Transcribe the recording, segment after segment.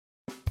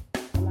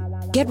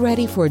Get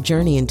ready for a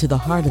journey into the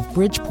heart of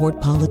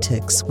Bridgeport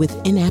politics with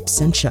In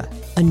Absentia,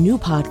 a new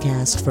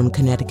podcast from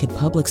Connecticut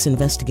Public's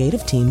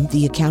investigative team,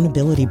 The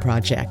Accountability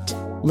Project.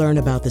 Learn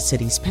about the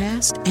city's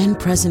past and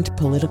present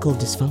political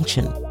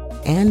dysfunction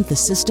and the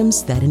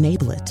systems that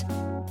enable it.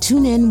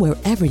 Tune in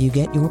wherever you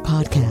get your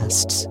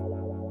podcasts.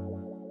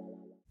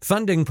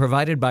 Funding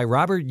provided by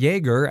Robert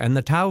Yeager and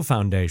the Tao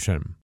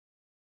Foundation.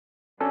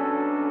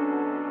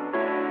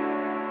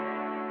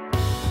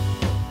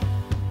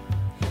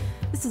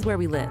 This is Where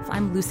We Live.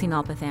 I'm Lucy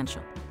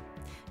Nalpathanchel.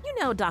 You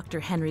know Dr.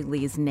 Henry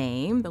Lee's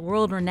name. The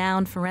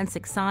world-renowned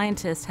forensic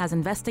scientist has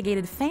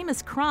investigated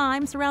famous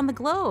crimes around the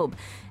globe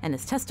and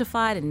has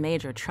testified in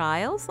major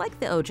trials like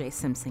the O.J.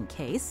 Simpson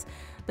case.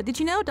 But did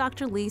you know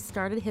Dr. Lee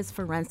started his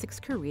forensics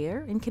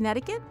career in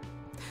Connecticut?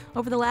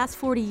 Over the last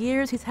 40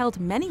 years, he's held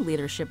many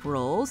leadership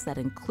roles that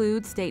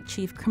include state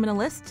chief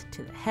criminalist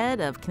to the head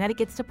of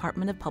Connecticut's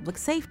Department of Public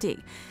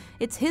Safety.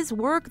 It's his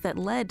work that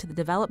led to the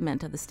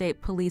development of the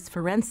State Police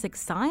Forensic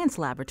Science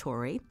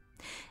Laboratory.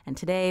 And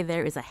today,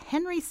 there is a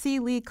Henry C.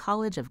 Lee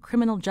College of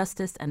Criminal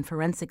Justice and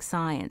Forensic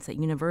Science at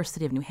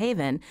University of New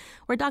Haven,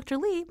 where Dr.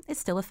 Lee is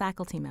still a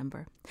faculty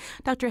member.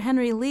 Dr.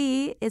 Henry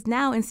Lee is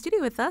now in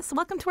studio with us.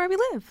 Welcome to Where We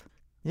Live.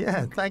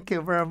 Yeah, thank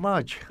you very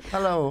much.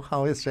 Hello,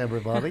 how is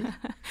everybody?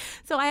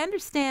 So I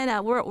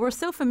understand we're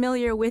so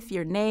familiar with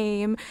your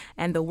name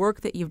and the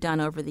work that you've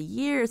done over the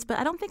years, but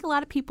I don't think a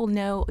lot of people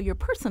know your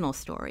personal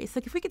story.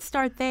 So if we could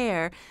start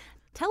there,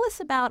 tell us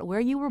about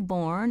where you were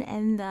born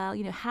and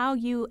how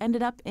you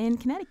ended up in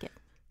Connecticut.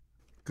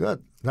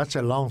 Good. That's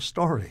a long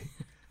story.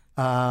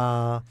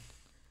 I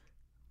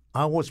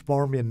was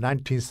born in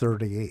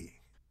 1938,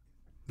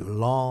 a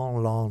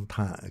long, long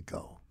time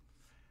ago,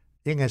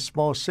 in a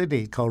small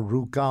city called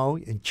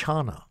Rugao in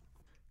China.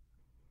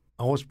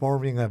 I was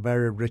born in a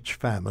very rich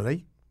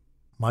family.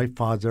 My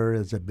father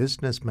is a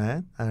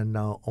businessman and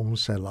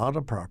owns a lot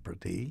of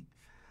property.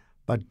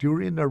 But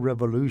during the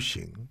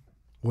revolution,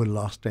 we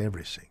lost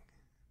everything.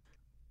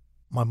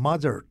 My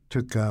mother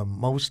took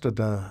most of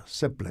the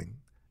siblings,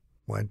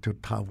 went to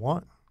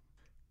Taiwan.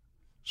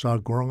 So I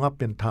grew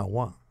up in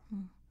Taiwan.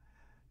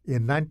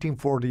 In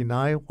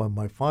 1949, when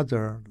my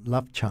father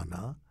left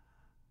China,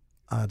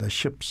 the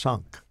ship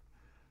sunk.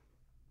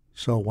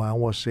 So when I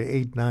was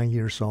 8, 9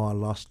 years old, I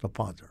lost a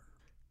father.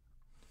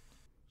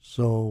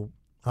 So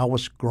I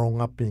was growing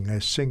up in a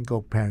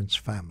single parents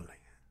family.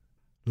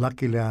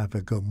 Luckily, I have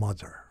a good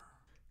mother.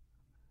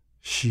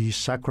 She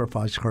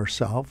sacrificed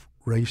herself,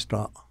 raised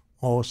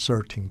all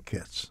 13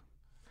 kids.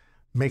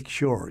 Make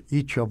sure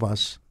each of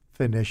us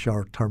finish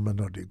our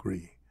terminal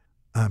degree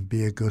and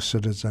be a good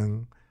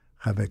citizen,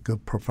 have a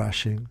good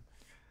profession.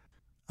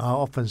 I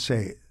often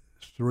say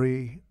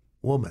 3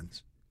 women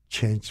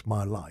changed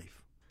my life.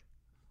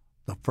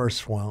 The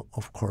first one,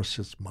 of course,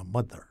 is my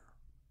mother.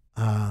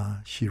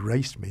 She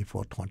raised me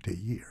for 20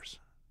 years,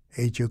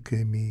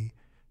 educated me,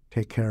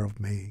 take care of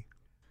me.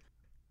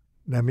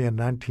 Then in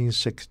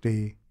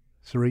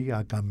 1963,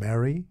 I got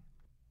married.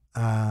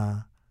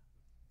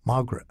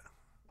 Margaret,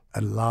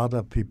 a lot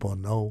of people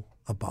know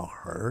about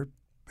her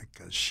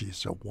because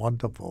she's a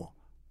wonderful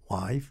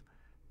wife,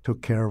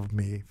 took care of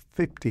me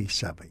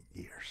 57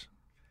 years.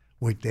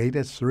 We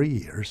dated 3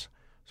 years,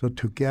 so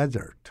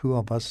together, 2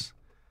 of us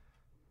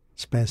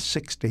spent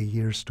 60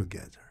 years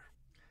together.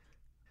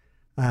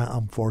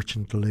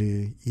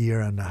 Unfortunately, a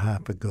year and a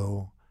half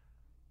ago,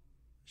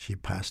 she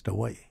passed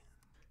away.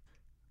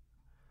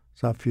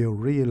 So I feel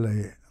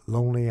really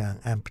lonely and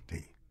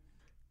empty.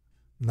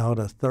 Now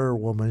the 3rd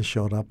woman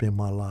showed up in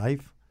my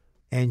life,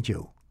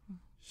 Angel.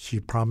 She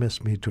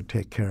promised me to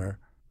take care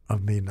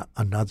of me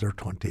another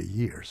 20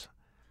 years.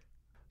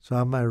 So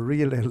I'm a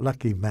really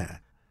lucky man.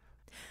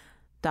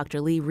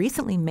 Dr. Lee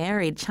recently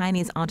married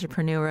Chinese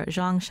entrepreneur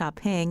Zhang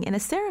Xiaoping in a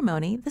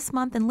ceremony this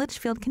month in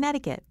Litchfield,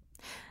 Connecticut.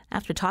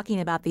 After talking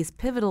about these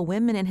pivotal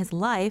women in his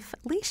life,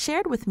 Lee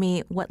shared with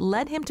me what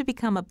led him to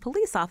become a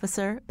police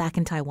officer back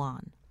in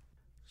Taiwan.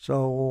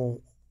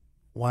 So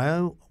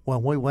when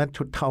we went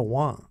to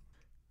Taiwan,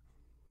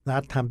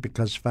 that time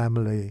because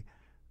family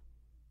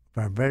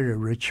were very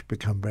rich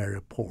become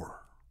very poor.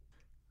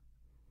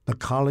 The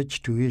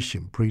college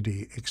tuition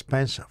pretty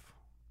expensive.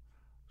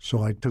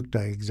 So I took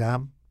the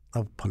exam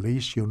of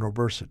Police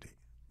University,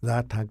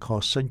 that time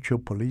called Central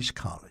Police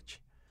College.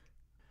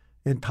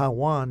 In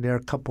Taiwan, there are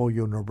a couple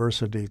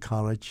university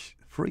college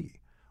free.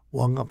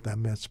 One of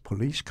them is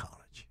police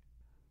college.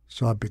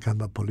 So I became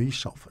a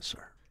police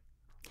officer.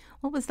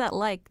 What was that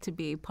like to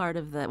be part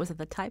of was it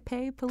the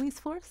Taipei police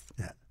force?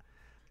 Yeah.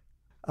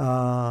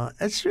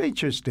 It's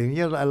interesting.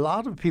 A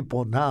lot of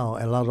people now,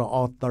 a lot of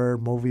author,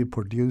 movie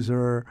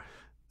producer,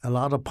 a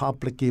lot of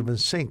public even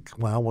think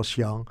when I was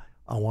young,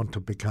 I want to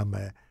become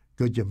a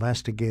good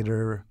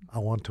investigator. I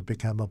want to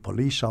become a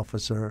police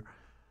officer.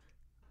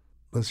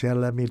 Lucia,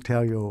 let me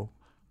tell you,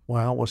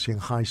 when I was in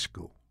high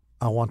school,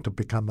 I want to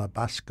become a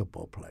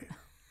basketball player.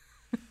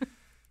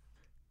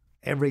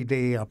 Every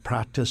day I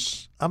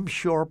practice. I'm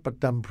short,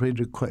 but I'm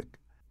pretty quick.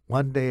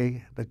 One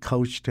day the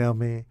coach tell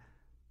me,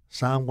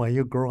 son, when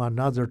you grow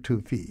another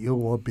 2 feet, you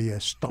will be a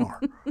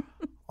star.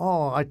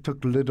 Oh, I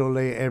took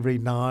literally every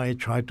night,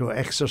 tried to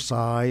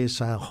exercise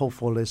and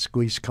hopefully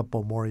squeeze a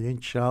couple more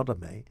inches out of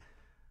me.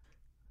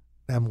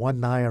 And one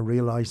night I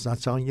realized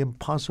that's an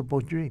impossible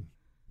dream.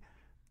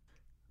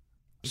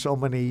 So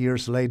many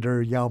years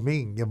later, Yao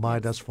Ming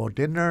invited us for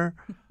dinner.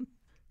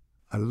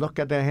 I look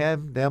at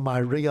him, then I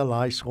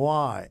realize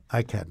why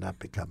I cannot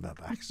become a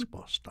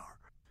basketball star.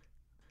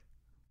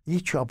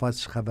 Each of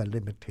us have a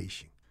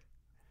limitation.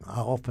 I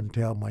often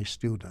tell my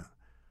student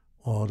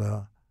or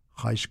the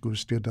high school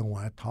student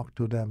when I talk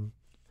to them,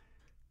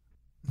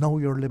 know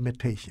your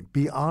limitation.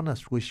 Be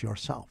honest with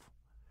yourself.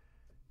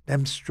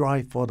 Then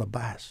strive for the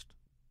best.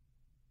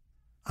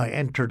 I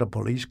entered the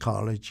police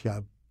college.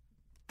 I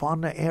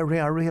found an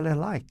area I really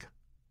like.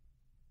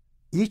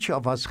 Each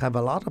of us have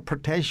a lot of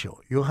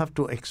potential. You have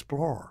to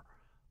explore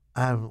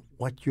and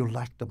what you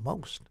like the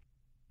most.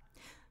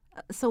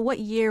 So what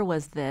year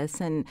was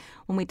this? And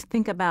when we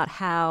think about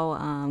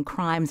how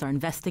crimes are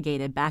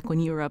investigated back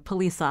when you were a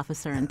police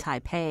officer in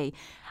Taipei,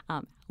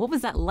 what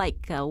was that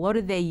like? What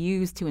did they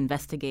use to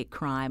investigate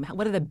crime?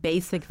 What are the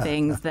basic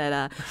things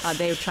that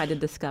they tried to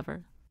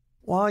discover?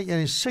 Well, in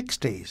the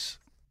 60s,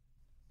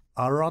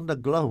 around the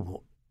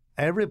globe,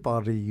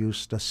 everybody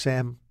used the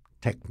same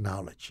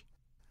technology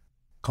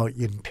called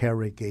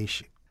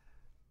interrogation.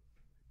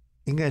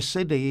 In a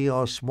city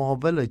or small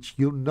village,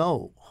 you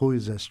know who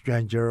is a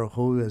stranger,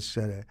 who is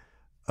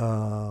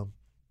a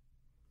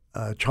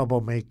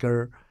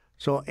troublemaker.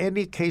 So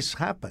any case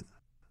happen,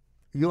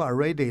 you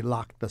already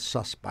lock the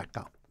suspect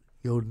up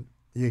in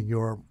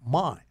your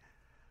mind.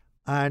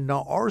 And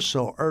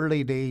also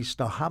early days,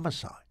 the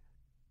homicide.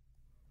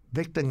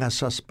 Victim and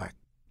suspect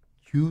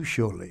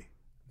usually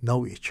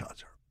know each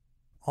other.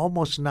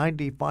 Almost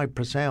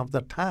 95% of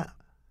the time,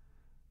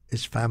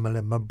 it's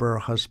family member,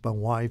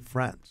 husband, wife,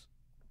 friends,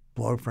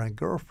 boyfriend,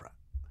 girlfriend,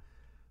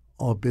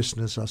 or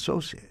business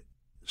associate.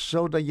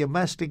 So the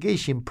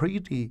investigation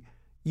pretty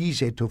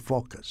easy to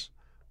focus.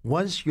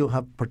 Once you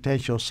have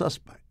potential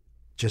suspect,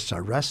 just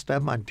arrest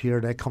them until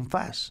they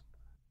confess.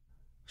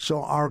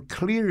 So our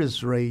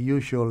clearance rate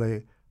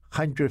usually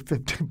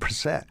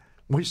 150%.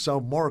 We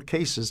solve more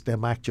cases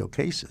than actual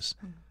cases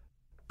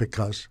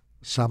because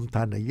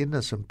sometimes the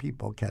innocent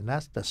people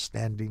cannot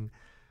understand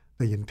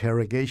the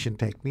interrogation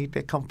technique,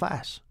 they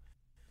confess.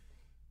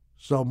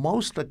 So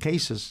most of the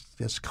cases,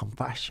 just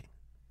confession.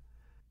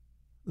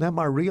 Then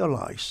I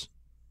realized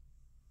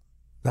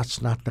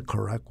that's not the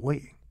correct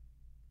way.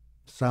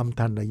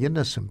 Sometimes the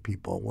innocent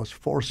people was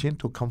forced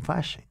into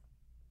confession.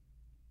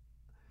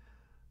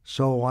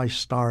 So I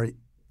started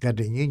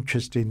getting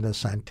interested in the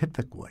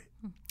scientific way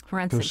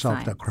Forensic to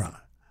solve science. the crime.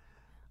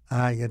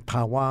 In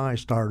Taiwan, I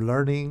started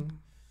learning,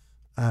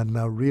 and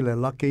really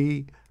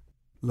lucky,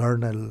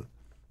 learned an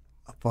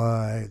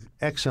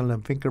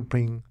excellent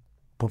fingerprint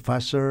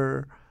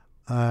professor,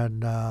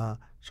 and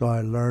so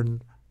I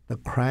learned the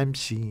crime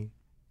scene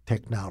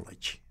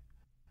technology.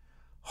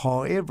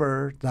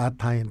 However, that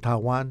time in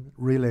Taiwan,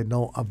 really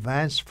no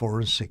advanced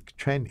forensic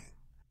training.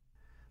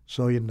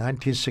 So in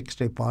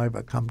 1965,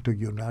 I come to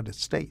United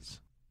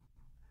States.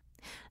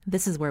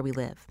 This is where we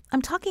live.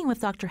 I'm talking with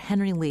Dr.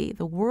 Henry Lee,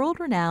 the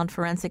world-renowned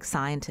forensic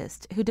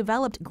scientist who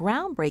developed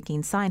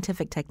groundbreaking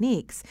scientific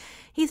techniques.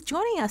 He's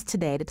joining us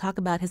today to talk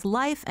about his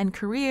life and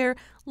career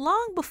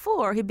long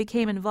before he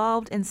became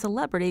involved in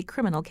celebrity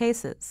criminal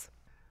cases.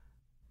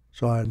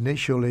 So I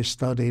initially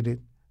studied it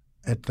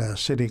at the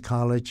City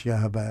College. You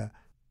have a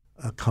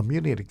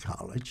community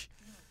college.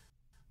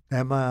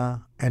 Then I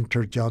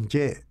entered John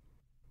Jay.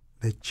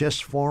 They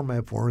just formed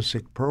a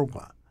forensic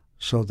program.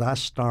 So that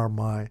started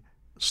my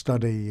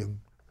study in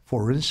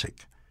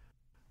forensic.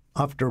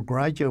 After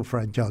graduating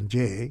from John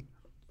Jay,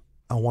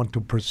 I want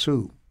to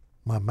pursue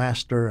my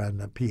master and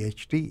a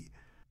PhD.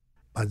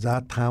 At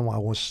that time, I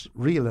was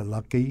really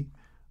lucky.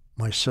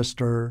 My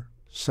sister,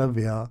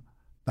 Sylvia,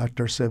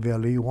 Dr. Sylvia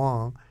Lee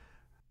Wang,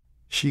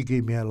 she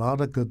gave me a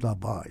lot of good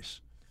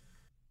advice.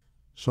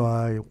 So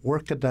I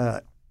worked at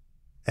the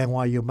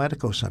NYU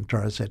Medical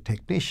Center as a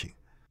technician.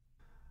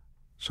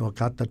 So I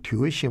got the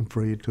tuition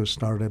free to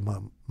start my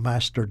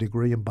master's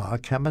degree in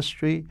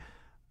biochemistry,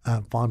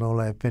 and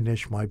finally I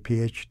finished my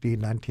PhD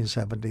in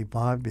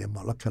 1975 in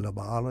molecular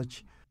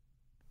biology.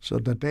 So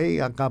the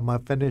day I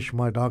finished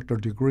my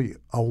doctorate degree,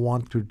 I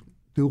want to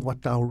do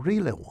what I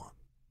really want.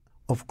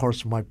 Of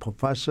course, my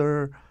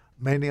professor,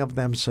 many of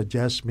them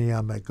suggest me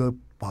I'm a good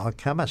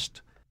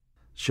biochemist,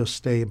 should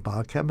stay in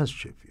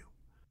biochemistry field.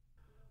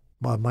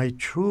 But my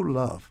true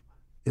love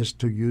is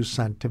to use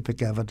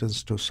scientific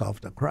evidence to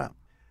solve the crime.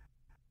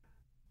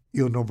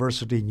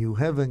 University of New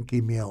Haven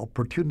gave me an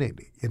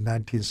opportunity. In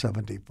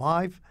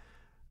 1975,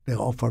 they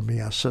offered me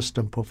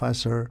assistant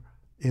professor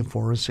in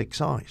forensic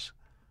science.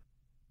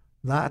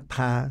 That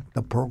time,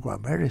 the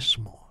program very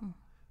small.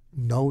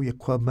 No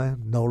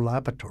equipment, no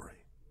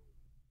laboratory.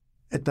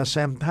 At the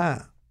same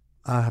time,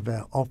 I have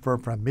an offer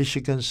from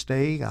Michigan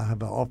State. I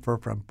have an offer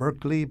from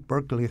Berkeley.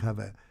 Berkeley have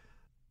a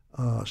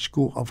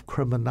School of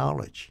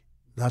Criminology.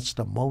 That's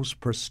the most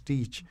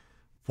prestigious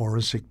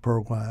forensic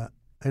program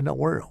in the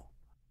world.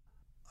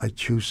 I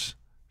choose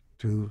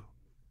to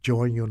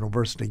join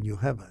University of New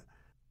Haven.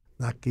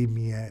 that give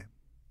me a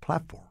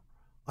platform.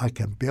 I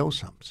can build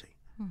something.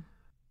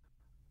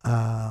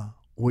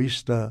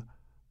 With the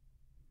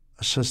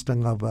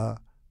assistant of a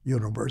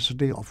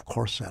university, of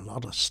course, a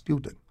lot of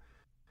students.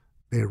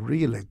 They're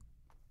really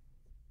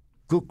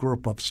good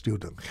group of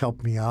students.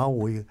 Help me out.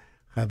 We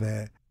have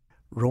a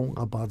room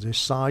about this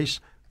size.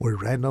 We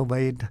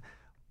renovate.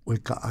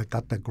 I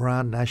got the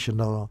grant.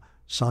 National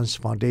Science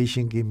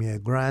Foundation give me a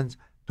grant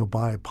to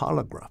buy a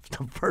polygraph,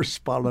 the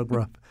first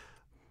polygraph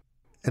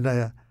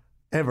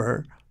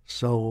ever.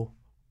 So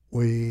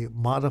we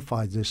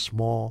modified this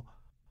small,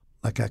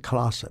 like a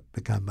closet,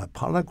 become a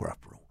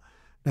polygraph room.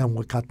 Then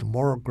we got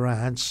more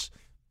grants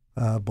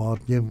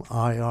about IR,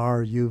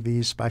 UV,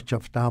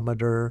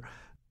 spectrophotometer,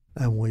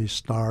 and we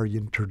start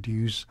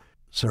introduce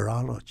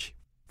serology,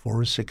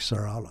 forensic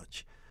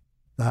serology.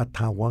 That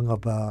time, one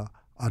of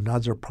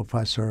another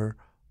professor,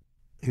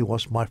 he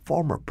was my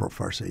former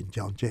professor in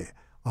Jiangxie.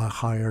 I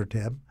hired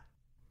him,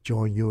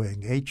 joined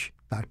UNH,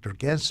 Dr.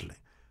 Gensley.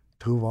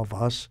 Two of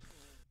us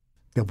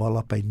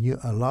developed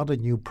a lot of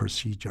new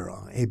procedure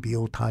on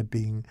ABO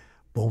typing,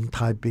 bone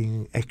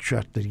typing,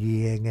 extract the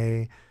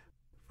DNA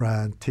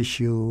from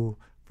tissue,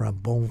 from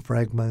bone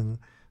fragment.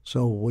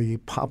 So we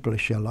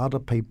publish a lot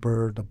of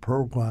paper. The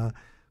program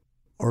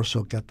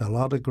also get a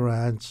lot of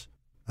grants.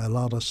 A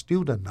lot of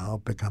students now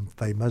become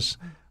famous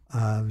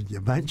and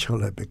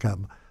eventually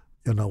become,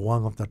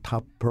 one of the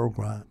top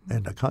programs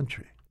in the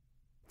country.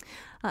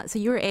 So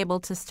you were able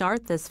to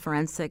start this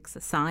forensics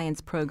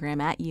science program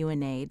at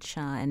UNH,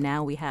 and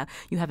now you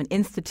have an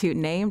institute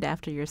named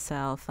after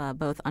yourself.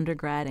 Both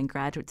undergrad and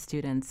graduate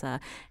students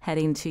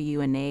heading to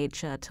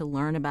UNH to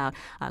learn about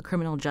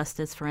criminal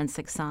justice,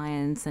 forensic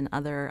science, and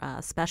other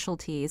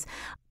specialties.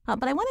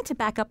 But I wanted to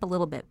back up a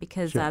little bit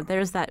because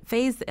there's that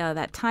phase,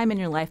 that time in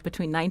your life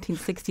between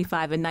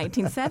 1965 and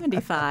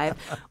 1975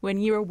 when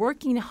you were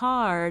working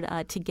hard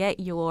to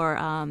get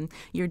your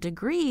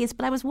degrees.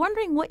 But I was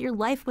wondering what your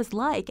life was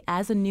like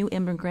as a new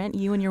immigrant,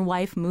 you and your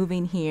wife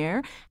moving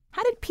here.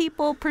 How did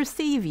people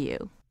perceive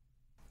you?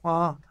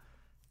 Well,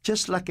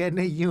 just like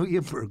any new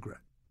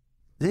immigrant,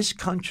 this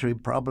country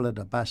probably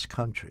the best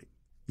country.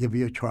 If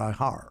you try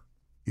hard,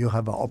 you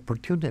have an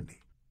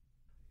opportunity.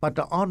 But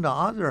on the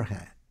other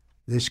hand,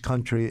 this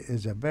country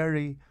is a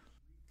very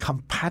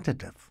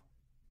competitive,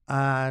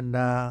 and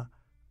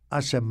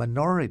as a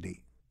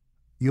minority,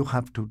 you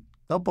have to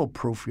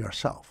double-proof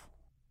yourself,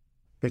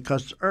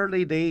 because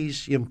early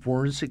days in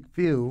forensic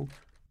field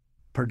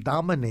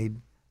predominate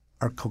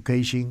are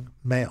Caucasian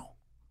male.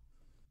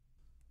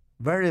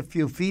 Very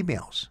few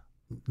females,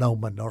 no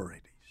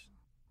minorities.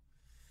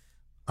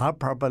 I'm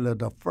probably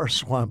the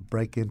first one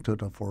break into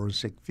the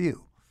forensic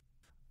field.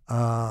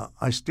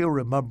 I still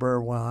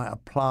remember when I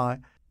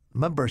applied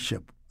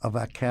membership of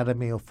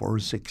Academy of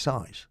Forensic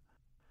Science.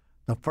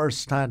 The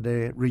first time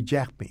they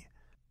reject me,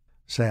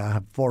 say I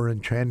have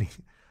foreign training,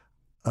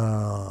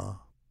 my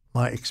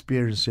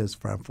experiences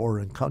from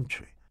foreign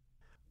country.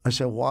 I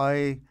said,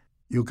 why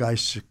you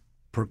guys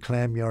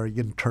proclaim your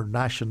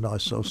international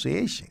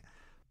association?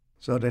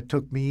 So they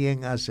took me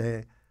in as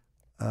a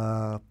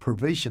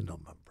provisional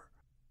member.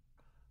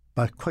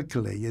 But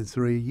quickly,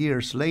 3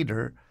 years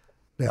later,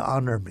 they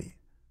honor me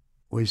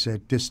with a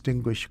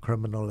distinguished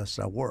criminal as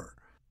award.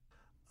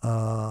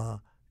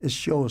 It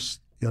shows,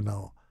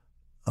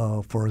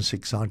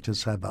 forensic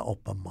scientists have an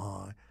open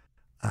mind,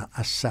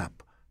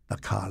 accept the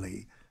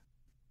colleague.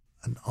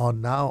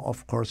 And now,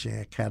 of course, in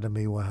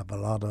academy, we have a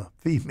lot of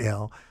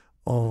female.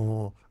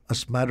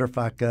 As a matter of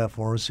fact,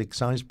 forensic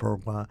science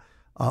program,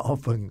 I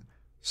often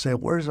say,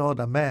 where's all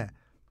the men?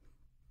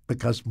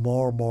 Because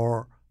more and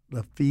more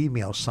the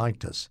female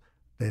scientists,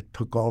 they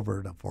took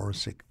over the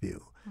forensic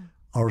field.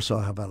 Also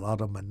have a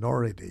lot of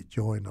minority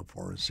join the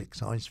forensic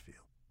science field.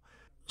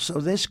 So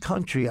this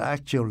country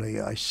actually,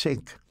 I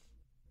think,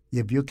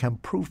 if you can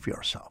prove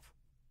yourself,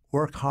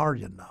 work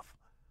hard enough,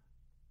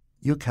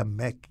 you can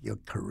make your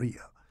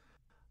career.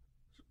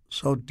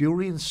 So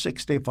during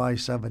 65,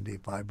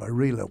 75, I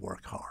really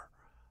worked hard.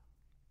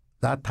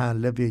 That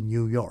time, living in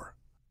New York.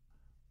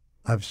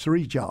 I have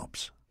 3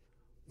 jobs.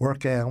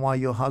 Work at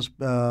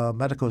NYU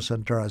Medical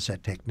Center as a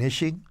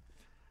technician.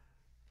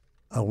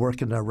 I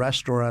work in a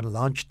restaurant,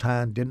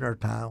 lunchtime, dinner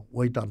time,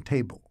 wait on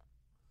table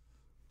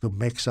to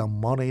make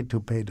some money to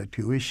pay the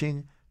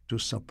tuition, to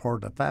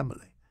support the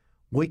family.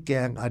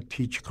 Weekend, I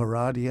teach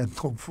karate and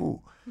kung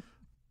fu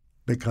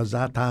because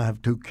that time I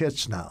have 2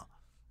 kids now.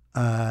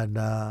 And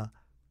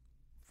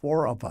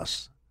 4 of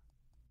us,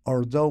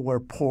 although we're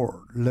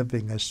poor,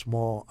 living in a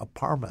small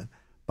apartment,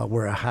 but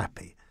we're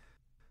happy.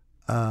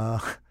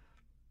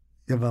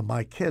 Even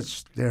my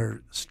kids, they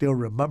still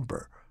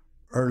remember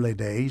early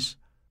days.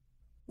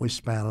 We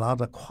spent a lot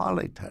of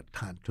quality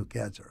time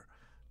together.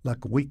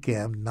 Like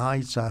weekend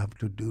nights, I have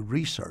to do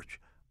research.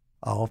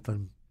 I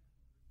often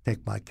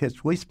take my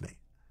kids with me.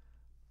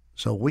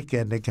 So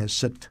weekend, they can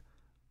sit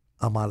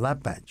on my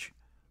lab bench,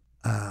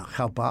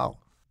 help out,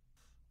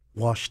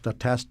 wash the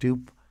test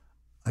tube.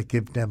 I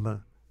give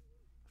them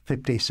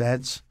 50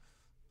 cents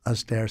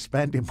as their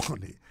spending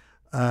money.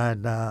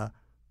 And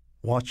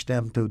watch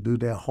them to do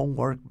their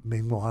homework.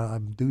 Meanwhile,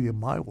 I'm doing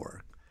my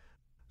work.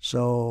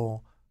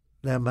 So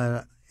then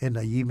in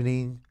the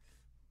evening,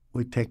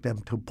 we take them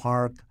to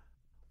park,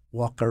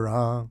 walk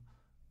around,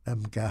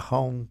 and get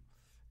home.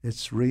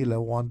 It's really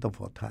a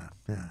wonderful time.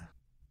 Yeah.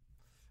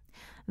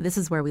 This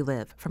is Where We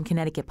Live from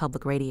Connecticut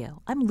Public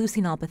Radio. I'm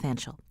Lucy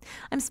Nalpathanchel.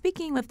 I'm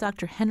speaking with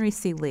Dr. Henry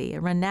C. Lee, a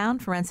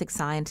renowned forensic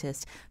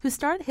scientist who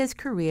started his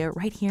career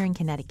right here in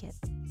Connecticut.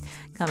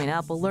 Coming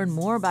up, we'll learn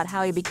more about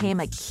how he became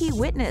a key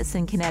witness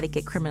in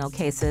Connecticut criminal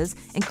cases,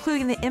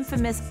 including the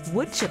infamous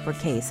wood chipper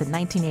case in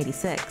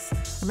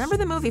 1986. Remember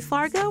the movie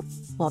Fargo?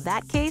 Well,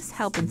 that case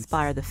helped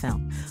inspire the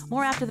film.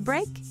 More after the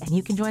break, and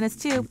you can join us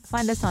too.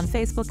 Find us on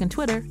Facebook and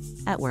Twitter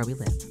at Where We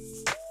Live.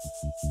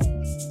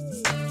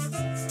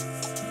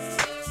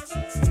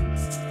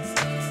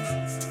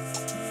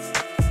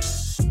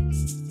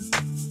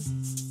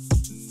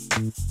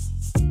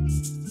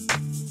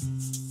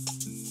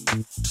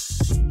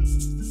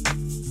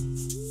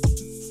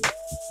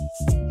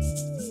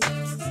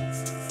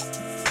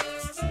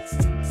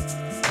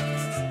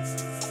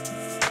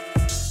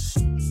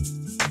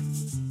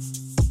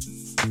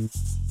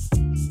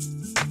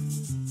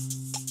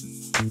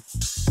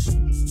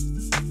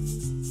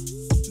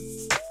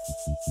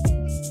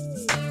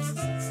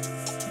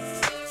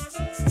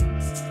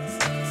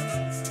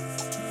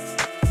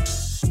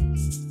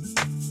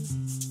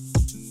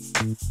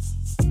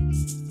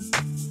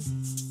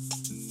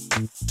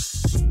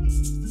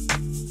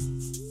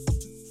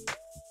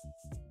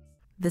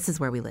 This is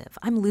Where We Live.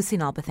 I'm Lucy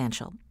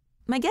Nalpathanchel.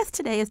 My guest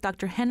today is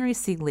Dr. Henry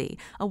C. Lee,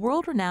 a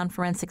world-renowned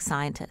forensic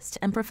scientist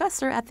and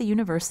professor at the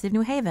University of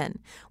New Haven,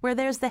 where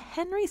there's the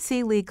Henry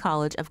C. Lee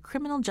College of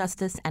Criminal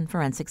Justice and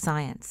Forensic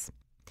Science.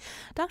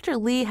 Dr.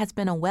 Lee has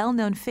been a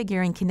well-known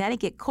figure in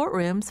Connecticut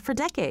courtrooms for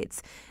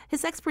decades.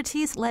 His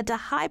expertise led to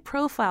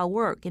high-profile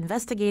work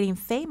investigating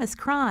famous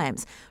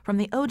crimes, from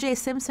the O.J.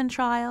 Simpson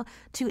trial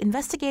to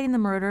investigating the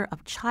murder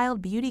of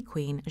child beauty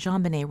queen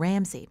JonBenet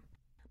Ramsey.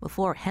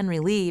 Before Henry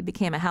Lee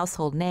became a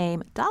household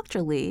name,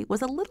 Dr. Lee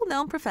was a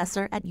little-known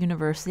professor at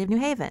University of New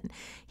Haven.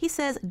 He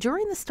says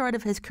during the start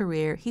of his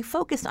career, he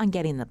focused on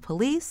getting the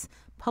police,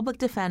 public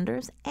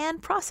defenders,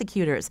 and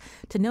prosecutors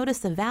to notice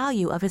the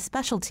value of his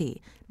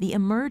specialty, the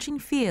emerging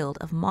field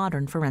of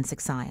modern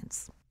forensic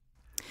science.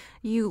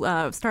 You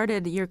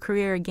started your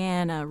career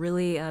again,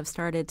 really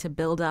started to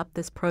build up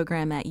this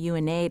program at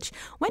UNH.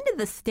 When did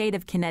the state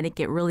of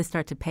Connecticut really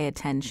start to pay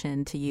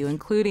attention to you,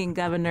 including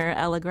Governor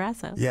Ella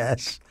Grasso?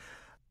 Yes.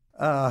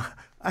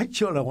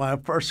 Actually, when I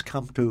first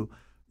come to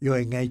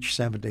UNH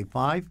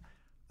 75,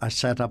 I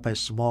set up a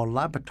small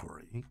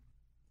laboratory.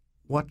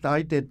 What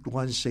I did,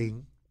 one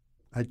thing,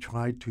 I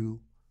tried to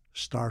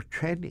start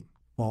training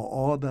for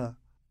all the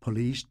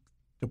police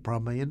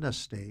department in the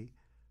state,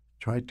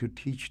 try to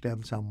teach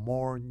them some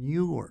more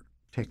newer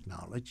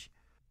technology,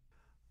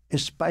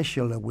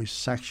 especially with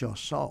sexual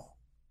assault.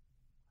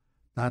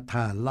 That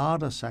time, a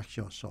lot of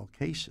sexual assault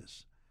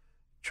cases,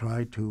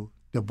 try to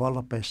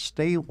develop a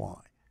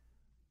statewide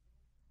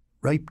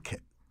rape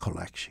kit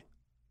collection.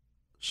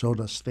 So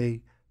the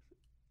state,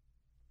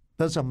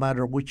 doesn't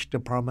matter which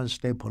department,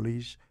 state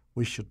police,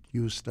 we should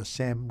use the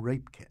same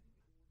rape kit.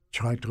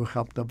 Try to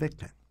help the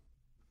victim.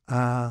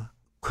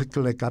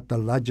 Quickly got the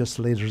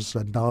legislator's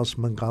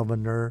endorsement,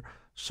 governor,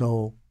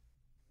 so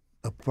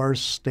the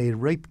first state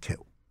rape kit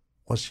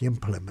was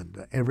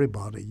implemented,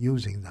 everybody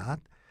using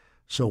that,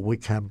 so we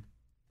can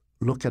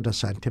look at the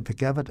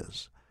scientific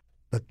evidence.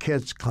 The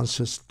kits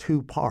consist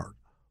two parts.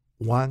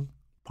 One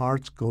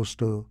part goes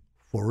to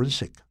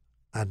forensic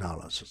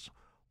analysis.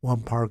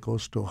 One part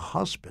goes to a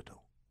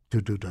hospital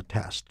to do the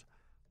test,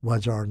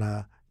 whether or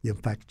not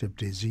infectious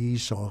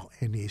disease or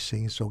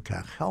anything, so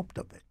can help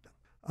the victim.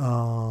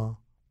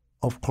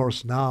 Of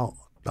course, now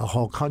the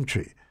whole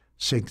country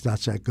thinks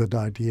that's a good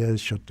idea.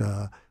 Should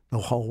the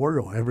whole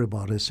world,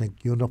 everybody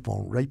think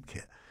uniform rape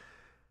kit.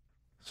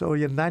 So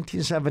in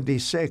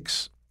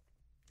 1976,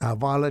 I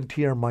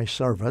volunteered my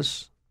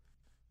service,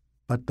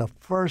 but the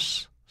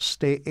first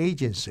state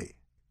agency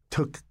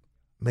took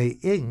me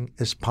in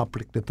is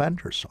Public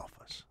Defender's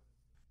Office.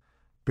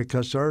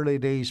 Because early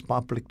days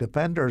Public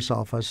Defender's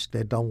Office,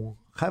 they don't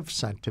have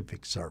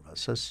scientific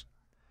services.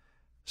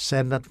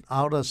 Send it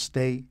out of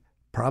state,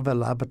 private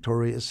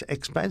laboratory is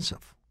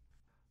expensive.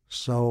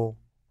 So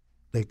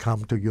they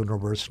come to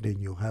University of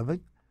New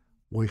Haven.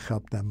 We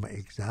help them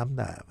examine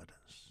the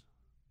evidence.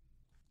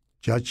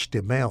 Judge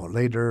DeMille,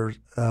 later,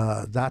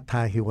 that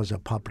time he was a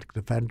public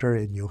defender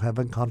in New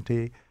Haven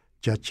County.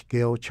 Judge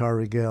Gill,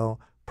 Charlie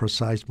Gill,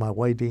 presided my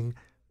wedding.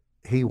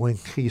 He won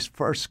his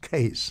first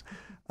case.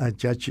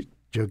 Judge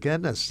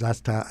Jogenis,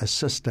 that's the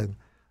assistant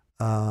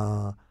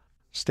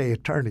state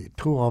attorney.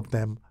 Two of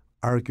them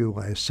argue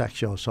a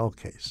sexual assault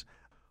case.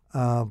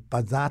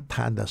 But that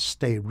time, the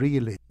state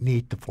really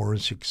need the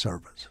forensic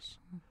services.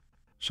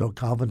 So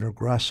Governor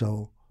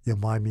Grasso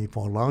invited me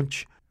for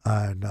lunch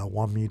and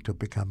want me to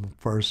become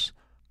first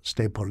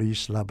state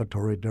police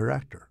laboratory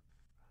director.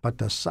 But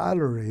the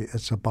salary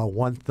is about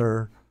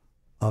 1/3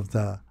 of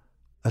the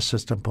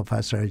assistant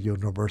professor at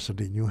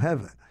University of New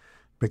Haven.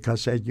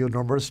 Because at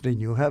University in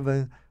New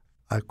Haven,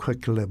 I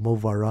quickly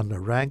move around the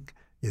rank.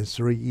 In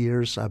 3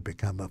 years, I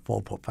became a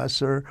full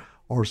professor.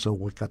 Also,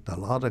 we got a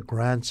lot of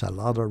grants, a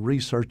lot of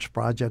research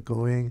project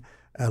going,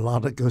 a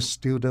lot of good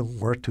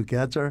students work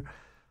together.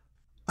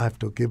 I have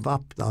to give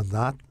up on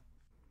that,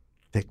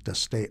 take the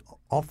state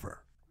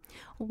offer.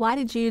 Why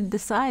did you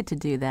decide to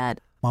do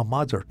that? My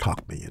mother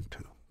talked me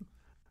into.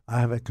 I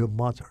have a good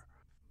mother,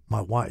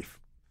 my wife.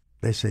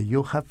 They say,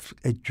 you have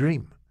a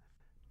dream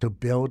to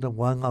build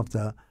one of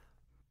the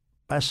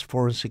best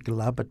forensic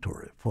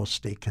laboratory for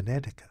state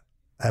Connecticut,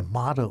 a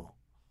model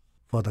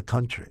for the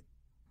country,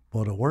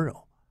 for the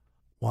world.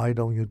 Why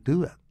don't you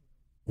do it?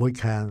 We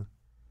can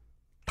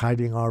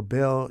tidying our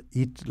bill,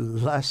 eat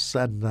less,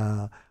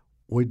 and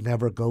we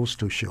never goes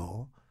to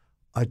show.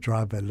 I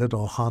drive a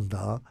little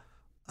Honda,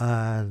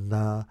 and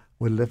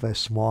we live in a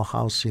small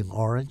house in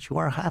Orange.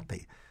 We're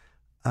happy.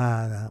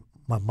 My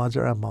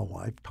mother and my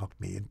wife talked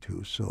me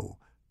into, so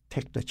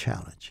take the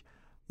challenge.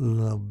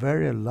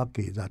 Very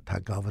lucky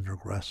that Governor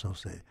Grasso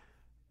said,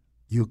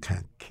 you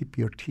can keep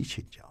your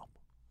teaching job.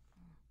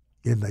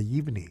 In the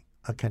evening,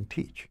 I can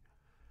teach.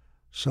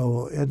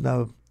 So in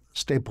the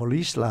state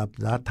police lab,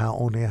 that time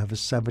only have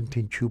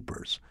 17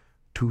 troopers,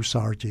 2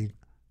 sergeants,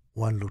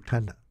 1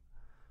 lieutenant.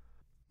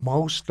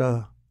 Most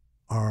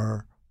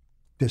are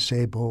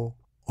disabled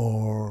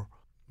or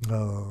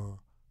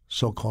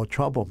so-called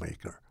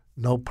troublemaker.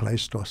 No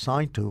place to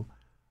assign to.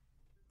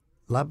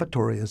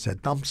 Laboratory is a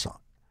dump site.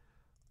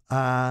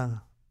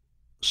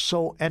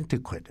 So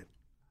antiquated.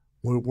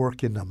 We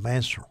work in a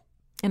men's room.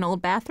 An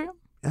old bathroom?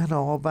 An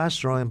old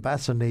bathroom in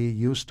Bethany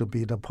used to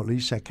be the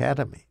police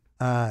academy.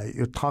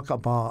 You talk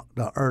about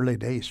the early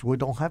days. We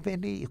don't have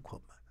any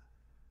equipment.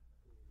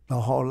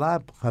 The whole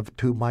lab have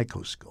 2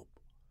 microscopes.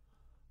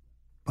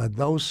 But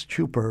those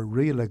troopers,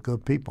 really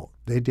good people.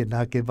 They did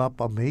not give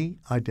up on me.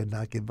 I did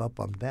not give up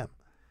on them.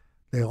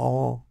 They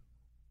all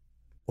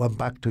went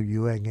back to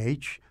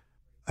UNH.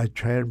 I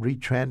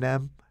retrained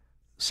them.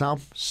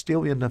 Some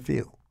still in the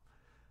field.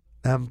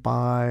 And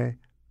by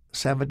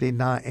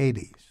 79,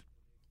 80s,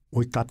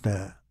 we got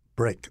the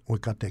break. We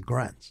got the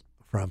grants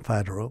from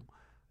federal.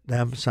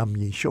 Then some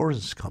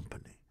insurance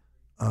company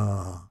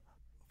from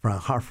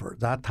Hartford.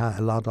 That time,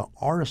 a lot of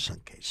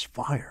arson case,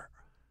 fire.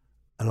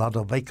 A lot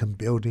of vacant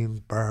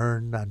buildings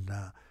burned, and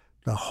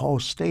the whole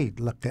state,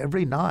 like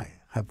every night,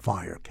 have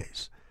fire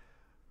case.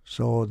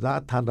 So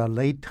that time, the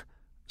late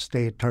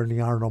State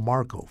Attorney Arnold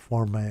Marco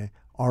formed a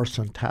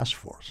arson task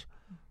force.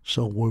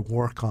 So we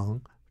work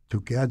on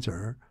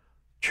together,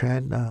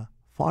 train a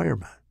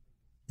fireman,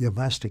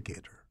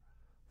 investigator,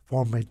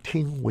 form a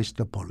team with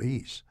the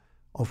police.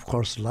 Of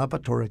course,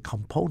 laboratory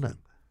component,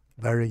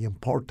 very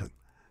important.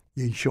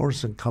 The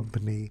insurance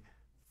company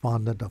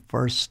funded the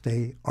first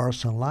state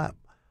arson lab,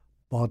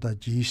 bought the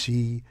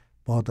GC,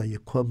 bought the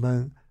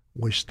equipment.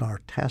 We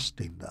start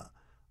testing the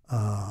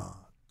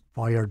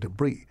fire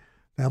debris.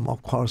 Then,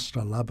 of course,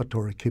 the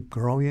laboratory keep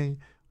growing.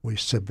 We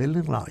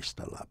civilianize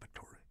the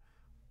laboratory.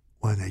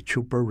 When a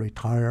trooper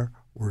retire,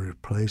 we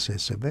replace a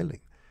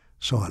civilian.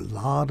 So a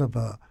lot of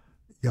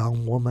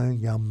young women,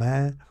 young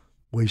men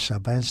with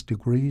advanced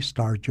degrees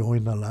start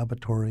joining the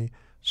laboratory.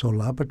 So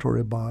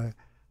laboratory by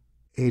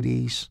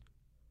 80s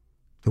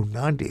to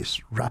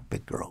 90s,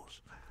 rapid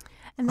growth.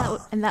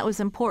 And that was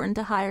important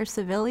to hire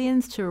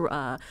civilians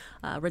to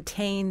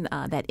retain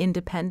that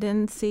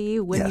independency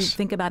when you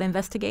think about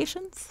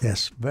investigations?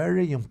 Yes,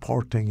 very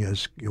important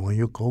is when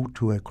you go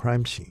to a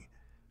crime scene,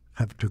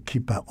 have to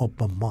keep an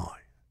open mind.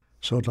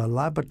 So the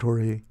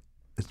laboratory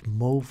is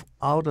moved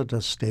out of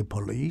the state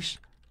police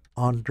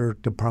under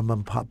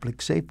Department of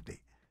Public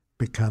Safety,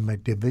 become a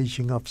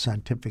division of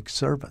scientific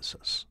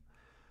services.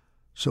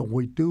 So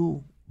we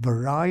do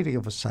variety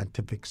of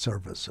scientific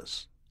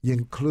services,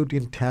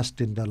 including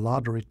testing the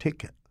lottery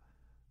ticket,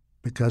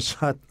 because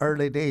at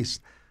early days,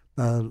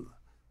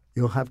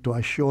 you have to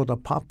assure the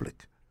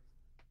public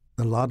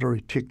the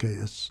lottery ticket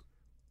is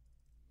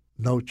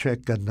no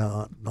trick and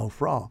no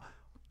fraud.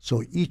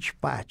 So each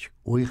batch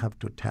we have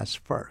to test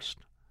first.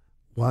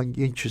 One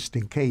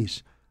interesting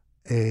case,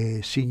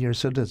 a senior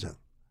citizen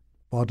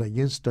bought an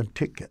instant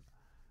ticket.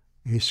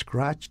 He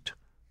scratched.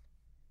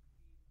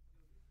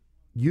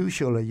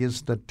 Usually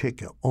instant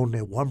ticket,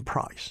 only one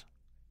price.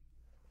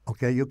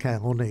 Okay, you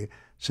can only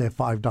say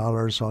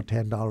 $5 or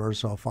 $10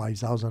 or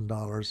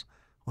 $5,000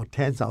 or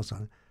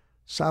 $10,000.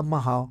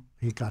 Somehow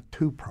he got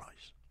 2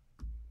 price.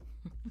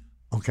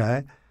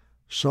 Okay,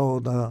 so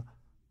the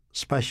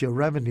Special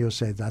Revenue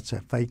said that's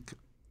a fake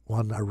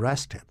one,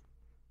 arrest him.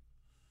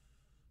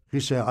 He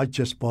said, I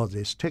just bought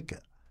this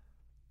ticket.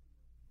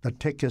 The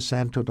ticket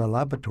sent to the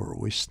laboratory,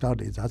 we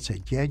studied, that's a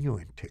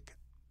genuine ticket.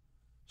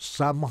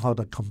 Somehow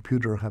the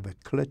computer have a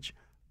glitch,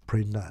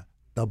 print a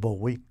double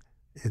wing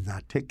in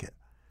that ticket.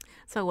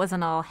 So it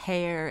wasn't all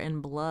hair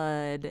and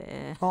blood.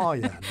 Oh,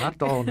 yeah,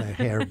 not all the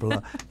hair,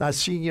 blood. That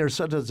senior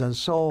citizen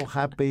so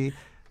happy.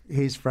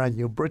 He's from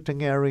New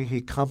Britain area.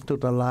 He come to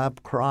the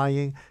lab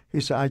crying. He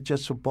said, I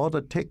just bought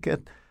a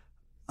ticket.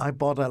 I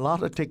bought a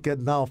lot of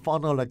tickets. Now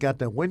finally I got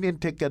the winning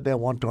ticket. They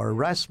want to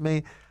arrest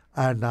me.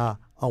 And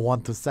I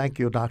want to thank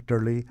you, Dr.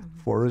 Lee.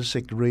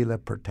 Forensic really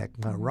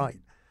protect my right.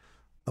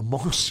 The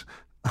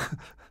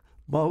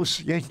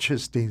most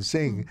interesting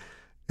thing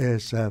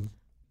is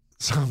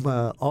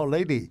some old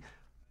lady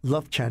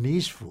loved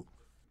Chinese food.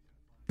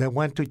 They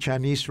went to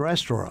Chinese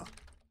restaurant,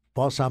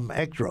 bought some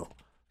egg roll.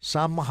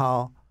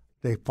 Somehow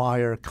they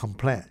file a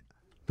complaint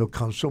to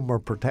Consumer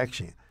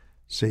Protection.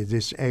 Say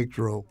this egg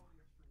roll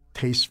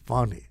tastes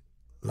funny,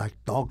 like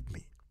dog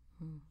meat.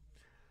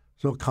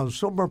 So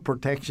Consumer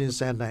Protection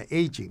sent an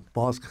agent,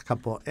 bought a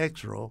couple of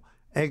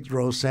egg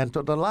rolls sent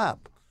to the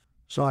lab.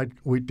 So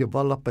we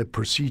developed a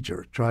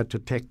procedure, tried to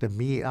take the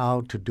meat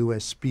out to do a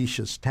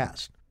species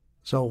test.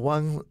 So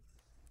one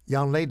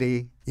young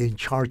lady in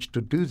charge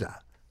to do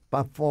that.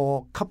 But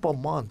for a couple of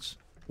months,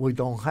 we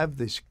don't have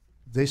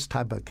this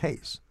type of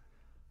case.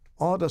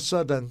 All of a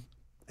sudden,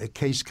 a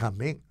case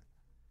come in.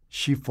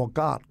 She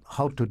forgot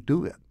how to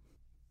do it.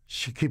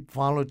 She kept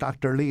following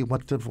Dr. Lee.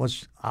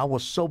 I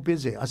was so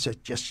busy. I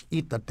said, just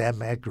eat the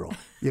damn egg roll.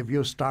 If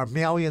you start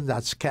meowing,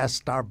 that cat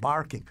start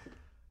barking.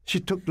 She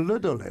took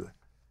literally.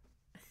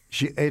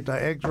 She ate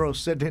the egg roll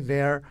sitting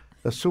there.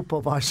 The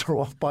supervisor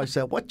walked by and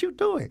said, what you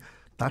doing?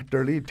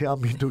 Dr. Lee tell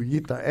me to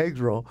eat the egg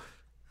roll.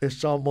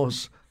 It's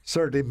almost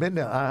 30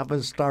 minutes. I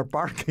haven't started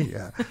barking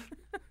yet.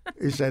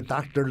 He said,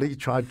 Dr. Lee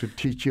tried to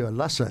teach you a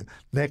lesson.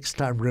 Next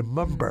time,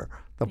 remember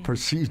the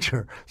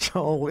procedure.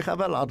 So we have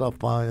a lot of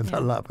fun in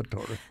the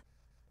laboratory.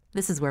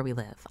 This is where we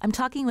live. I'm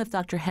talking with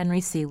Dr. Henry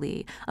C.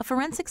 Lee, a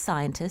forensic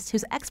scientist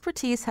whose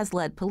expertise has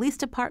led police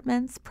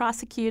departments,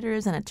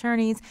 prosecutors, and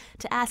attorneys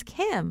to ask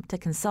him to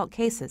consult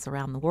cases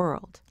around the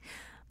world.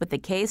 But the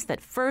case that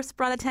first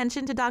brought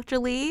attention to Dr.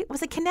 Lee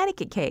was a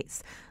Connecticut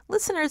case.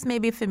 Listeners may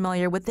be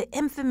familiar with the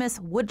infamous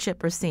wood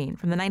chipper scene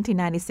from the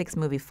 1996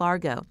 movie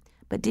Fargo.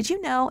 But did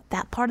you know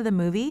that part of the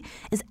movie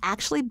is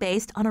actually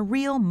based on a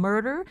real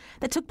murder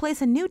that took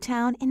place in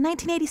Newtown in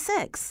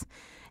 1986?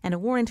 And a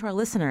warning to our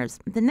listeners,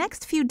 the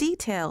next few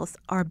details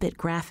are a bit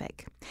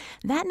graphic.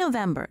 That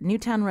November,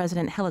 Newtown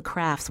resident Hella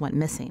Crafts went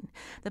missing.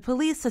 The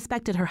police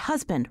suspected her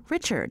husband,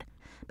 Richard,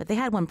 but they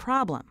had one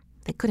problem.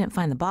 They couldn't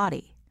find the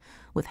body.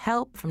 With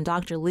help from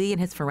Dr. Lee and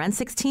his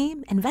forensics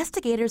team,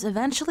 investigators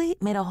eventually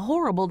made a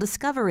horrible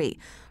discovery.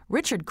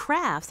 Richard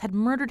Crafts had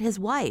murdered his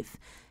wife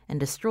and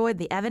destroyed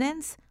the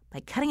evidence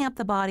by cutting up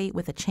the body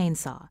with a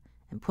chainsaw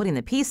and putting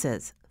the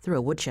pieces through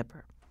a wood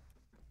chipper.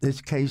 This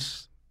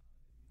case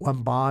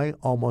went by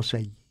almost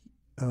a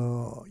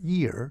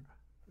year,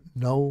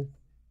 no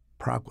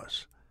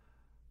progress.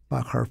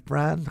 But her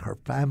friend, her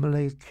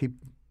family keep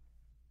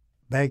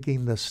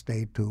begging the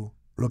state to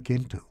look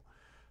into.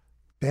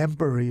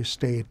 Danbury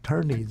state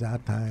attorney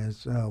that time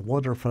is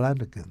Walter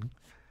Flanagan.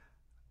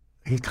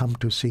 He come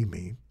to see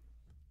me.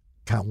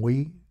 Can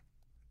we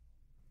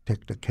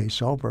take the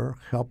case over,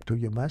 help to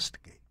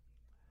investigate?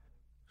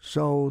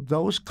 So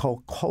those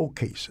cold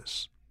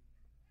cases.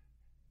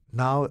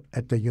 Now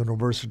at the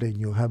University of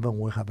New Haven,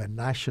 we have a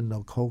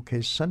national cold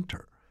case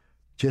center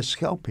just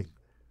helping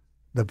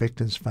the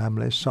victims'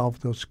 families solve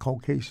those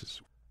cold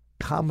cases.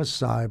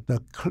 Homicide, the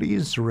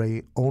clearance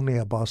rate only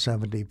about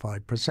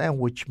 75%,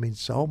 which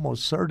means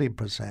almost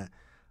 30%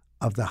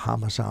 of the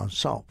homicide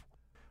unsolved.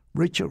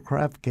 Richard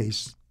Kraft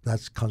case,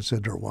 that's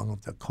considered one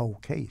of the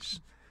cold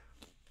case.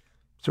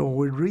 So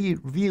we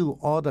review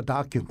all the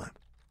documents.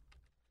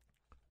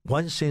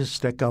 One thing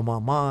stuck on my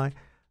mind,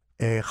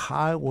 a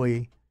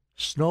highway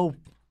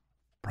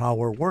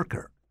snowplower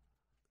worker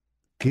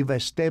give a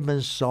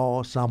statement,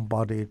 saw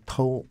somebody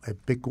tow a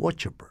big wood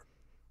chipper.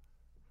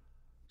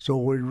 So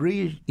we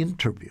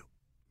re-interview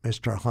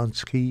Mr.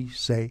 Hunsky,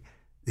 say,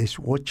 this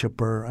wood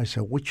chipper, I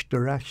said, which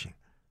direction?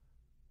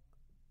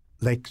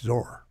 Lake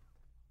Zor.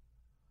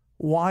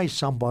 Why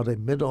somebody in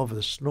the middle of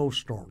a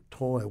snowstorm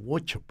tow a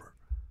wood chipper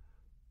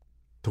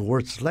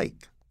towards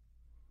lake?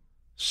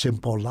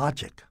 Simple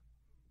logic.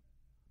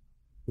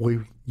 We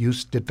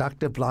use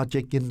deductive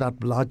logic. In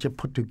that logic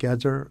put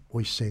together,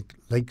 we think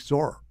Lake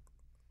Zor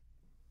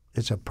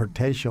is a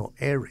potential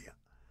area.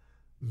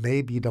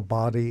 Maybe the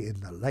body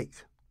in the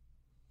lake.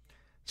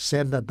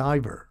 Send a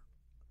diver.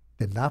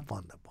 Did not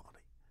find the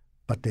body,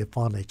 but they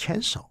found a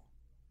chainsaw.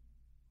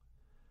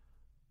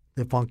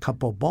 They found a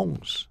couple of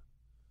bones.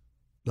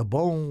 The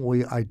bone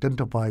we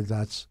identified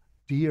that's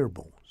deer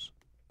bones.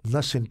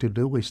 Nothing to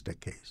do with the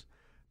case.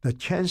 The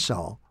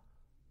chainsaw,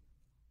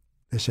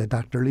 they said,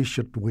 Dr. Lee,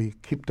 should we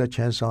keep the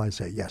chainsaw? I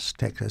said, yes,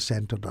 take it,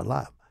 send to the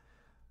lab.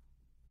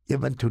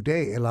 Even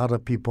today, a lot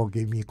of people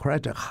give me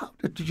credit. How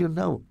did you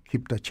know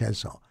keep the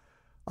chainsaw?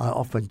 I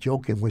often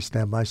joking with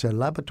them. I said,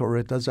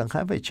 laboratory doesn't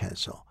have a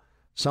chainsaw.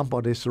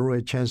 Somebody threw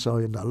a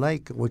chainsaw in the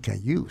lake we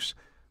can use.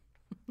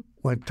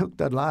 When I took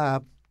the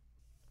lab,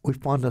 we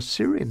found a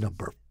serial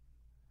number.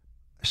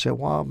 I said,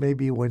 well,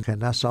 maybe we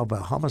cannot solve a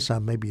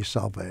homicide, maybe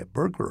solve a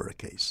burglary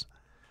case.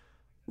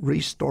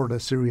 Restore the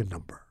serial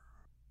number.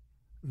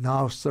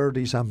 Now,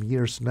 30-some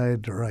years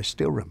later, I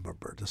still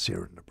remember the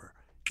serial number,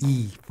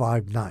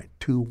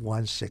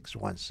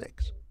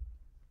 E5921616,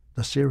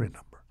 the serial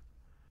number.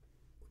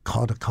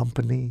 Call the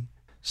company,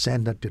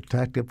 send a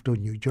detective to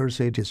New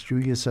Jersey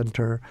Distribution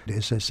Center.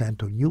 They say send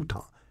to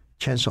Newtown.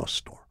 chainsaw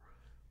store.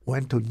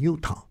 Went to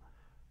Newtown.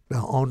 The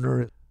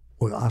owner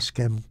will ask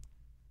him,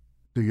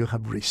 do you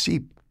have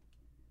receipt?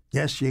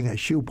 Yes, in a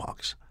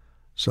shoebox.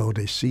 So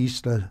they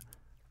seized the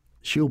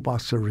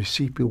shoebox, the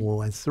receipt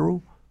went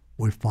through.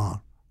 We found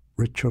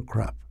Richard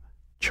Kraft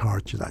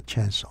charged that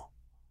chainsaw.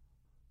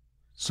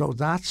 So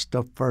that's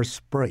the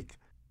first break.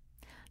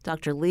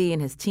 Dr. Lee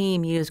and his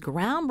team used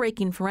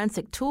groundbreaking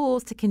forensic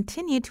tools to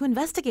continue to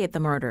investigate the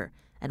murder.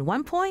 At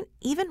one point,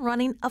 even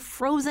running a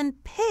frozen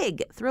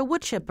pig through a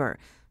wood chipper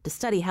to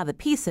study how the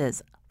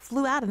pieces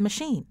flew out of the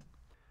machine.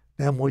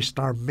 Then we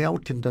start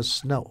melting the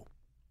snow,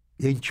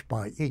 inch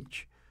by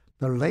inch.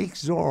 The Lake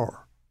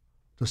Zor,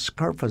 the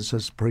surface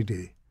is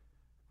pretty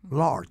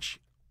large,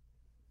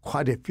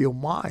 quite a few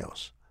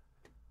miles.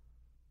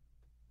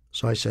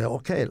 So I say,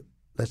 okay,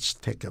 let's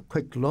take a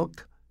quick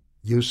look,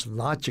 use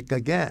logic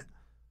again.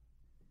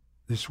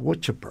 This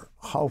wood chipper,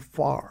 how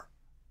far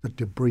the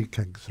debris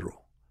came through.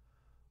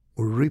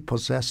 We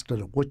repossessed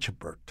the wood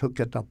chipper, took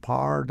it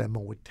apart, and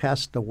we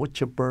test the wood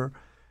chipper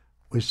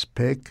with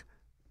pig,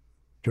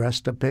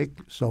 dress the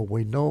pig, so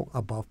we know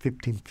about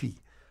 15 feet.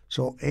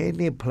 So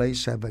any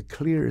place have a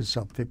clearance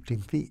of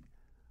 15 feet,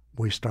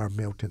 we start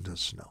melting the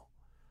snow.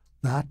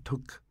 That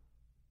took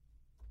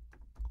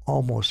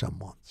almost a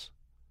month.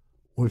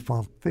 We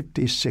found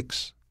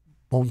 56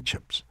 bone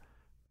chips,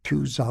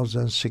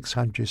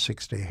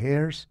 2,660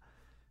 hairs,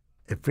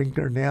 a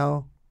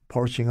fingernail,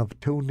 portion of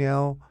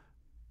toenail,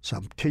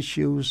 some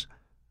tissues.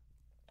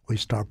 We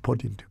start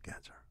putting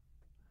together.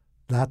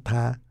 That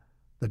time,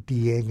 the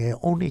DNA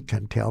only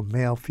can tell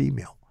male,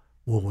 female.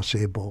 We was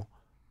able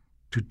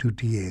to do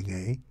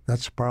DNA.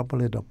 That's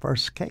probably the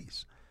first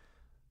case.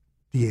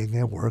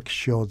 DNA work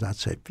showed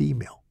that's a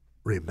female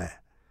remain.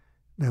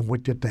 Then we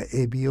did the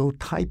ABO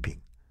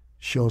typing,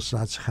 shows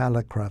that's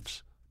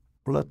Hallicraft's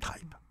blood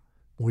type.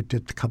 We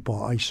did a couple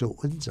of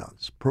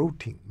isoenzymes,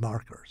 protein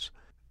markers.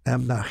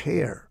 And the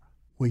hair,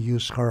 we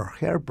used her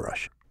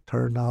hairbrush.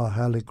 Turned out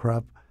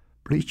Hallicraft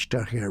bleached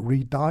her hair,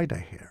 re-dyed the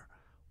hair.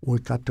 We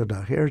got to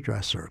the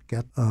hairdresser,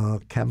 get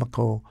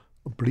chemical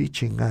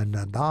bleaching and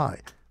a dye,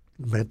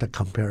 made the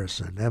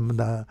comparison. And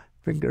the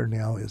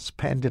fingernail is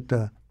painted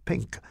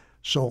pink.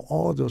 So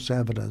all those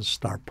evidence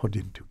start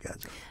putting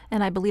together.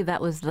 And I believe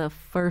that was the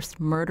first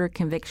murder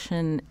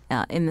conviction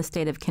in the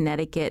state of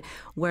Connecticut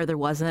where there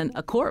wasn't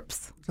a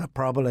corpse.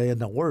 Probably in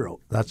the world.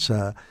 That's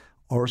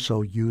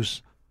also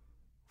used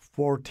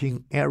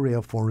 14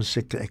 area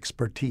forensic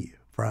expertise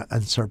from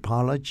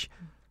anthropology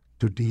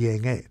to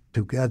DNA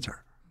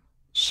together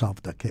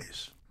solve the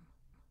case.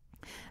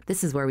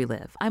 This is Where We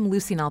Live. I'm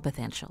Lucy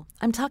Nalpathanchil.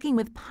 I'm talking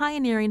with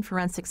pioneering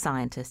forensic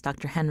scientist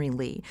Dr. Henry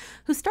Lee,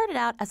 who started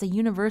out as a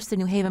University of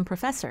New Haven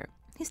professor.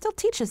 He still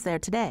teaches there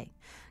today.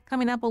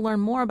 Coming up, we'll learn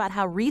more about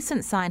how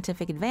recent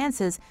scientific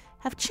advances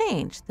have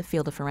changed the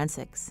field of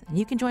forensics. And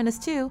you can join us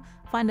too.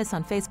 Find us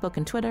on Facebook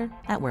and Twitter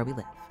at Where We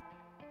Live.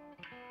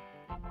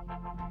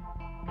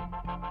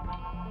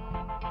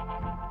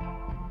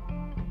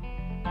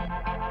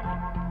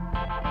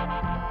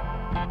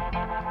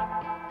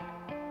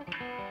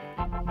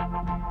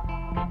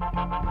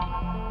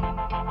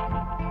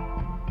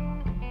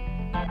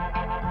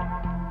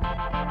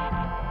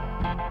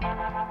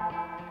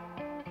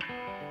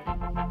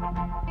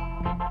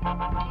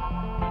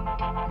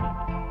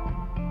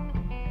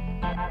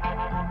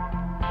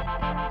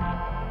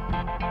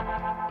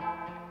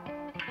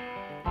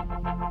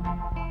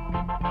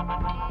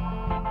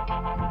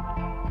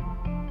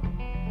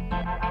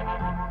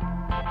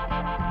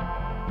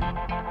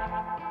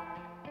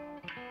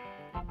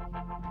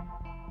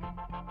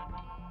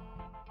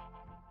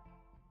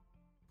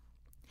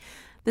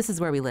 This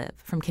is Where We Live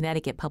from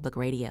Connecticut Public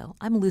Radio.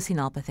 I'm Lucy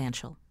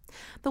Nalpathanchil.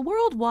 The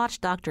world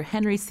watched Dr.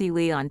 Henry C.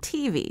 Lee on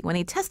TV when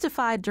he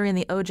testified during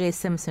the O.J.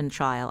 Simpson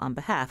trial on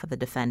behalf of the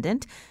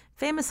defendant,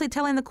 famously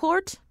telling the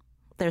court,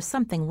 "There's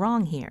something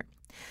wrong here."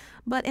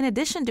 But in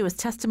addition to his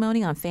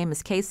testimony on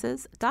famous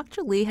cases,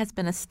 Dr. Lee has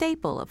been a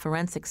staple of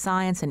forensic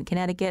science in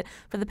Connecticut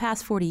for the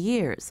past 40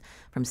 years,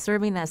 from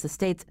serving as the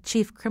state's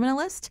chief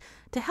criminalist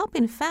to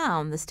helping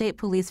found the State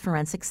Police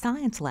Forensic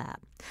Science Lab.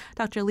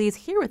 Dr. Lee is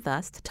here with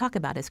us to talk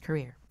about his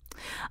career.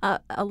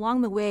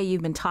 Along the way,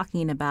 you've been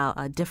talking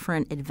about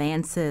different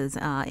advances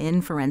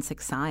in forensic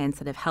science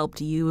that have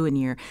helped you and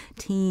your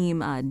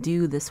team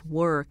do this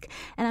work.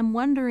 And I'm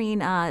wondering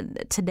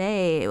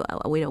today,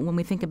 when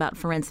we think about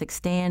forensic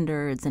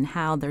standards and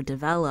how they're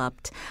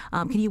developed,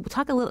 can you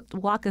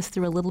walk us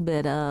through a little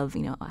bit of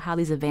how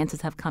these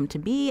advances have come to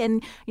be,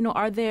 and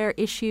are there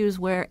issues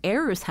where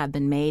errors have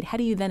been made? How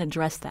do you then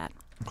address that?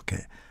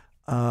 Okay,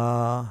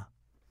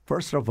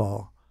 first of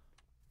all,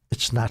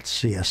 it's not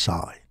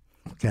CSI.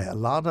 Okay, a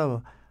lot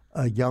of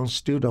young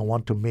students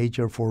want to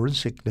major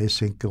forensic. They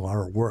think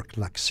our work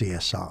like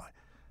CSI.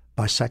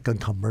 By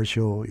second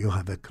commercial, you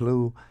have a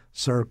clue.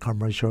 Third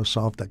commercial,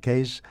 solve the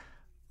case.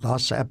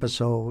 Last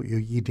episode, you're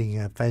eating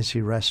a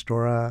fancy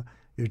restaurant.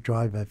 You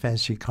drive a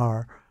fancy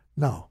car.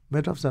 No,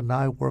 middle of the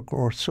night, work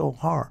so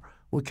hard.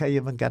 We can't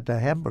even get the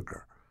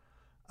hamburger.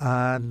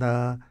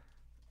 And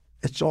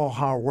it's all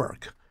hard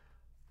work.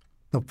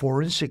 The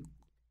forensic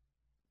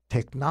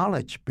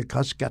technology,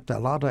 because got a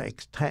lot of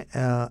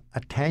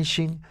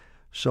attention,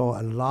 so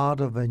a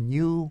lot of a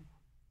new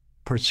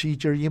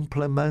procedure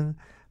implement.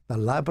 The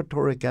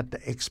laboratory got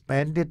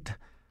expanded,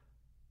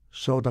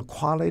 so the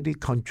quality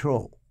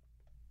control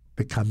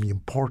become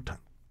important.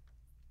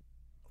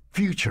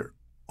 Future,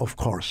 of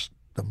course,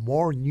 the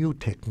more new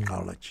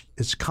technology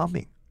is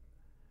coming,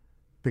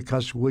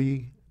 because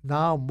we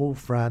now move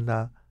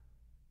from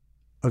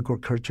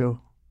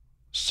agricultural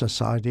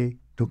society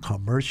to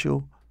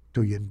commercial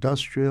to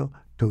industrial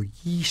to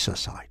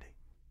e-society.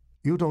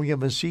 You don't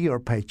even see your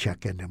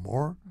paycheck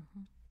anymore.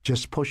 Mm-hmm.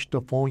 Just push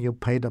the phone, you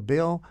pay the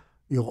bill,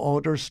 you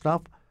order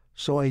stuff.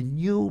 So a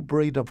new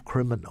breed of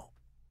criminal,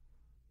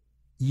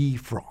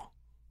 e-fraud,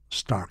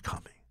 start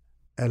coming.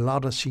 A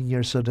lot of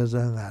senior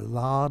citizens, a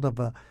lot of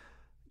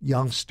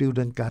young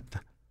students got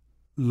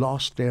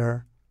lost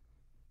their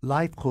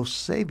life cost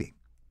saving.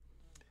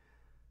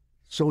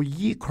 So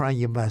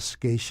e-crime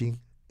investigation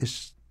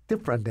is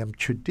different than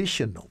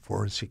traditional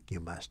forensic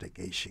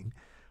investigation.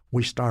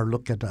 We start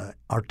looking at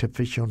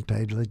artificial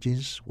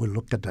intelligence. We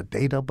look at the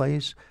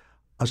database.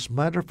 As a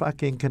matter of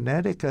fact, in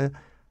Connecticut,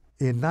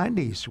 in the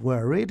 90s, we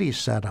already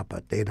set up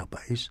a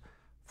database.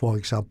 For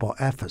example,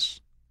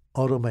 AFIS,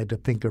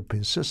 Automated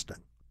Fingerprint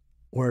System.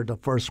 We're the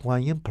first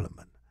one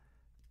implement.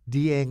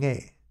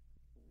 DNA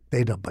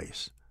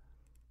database.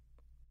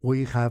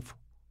 We have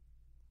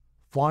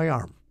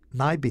firearm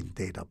knifing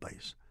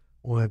database.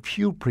 We have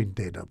fingerprint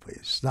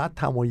database. That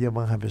time we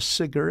even have a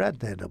cigarette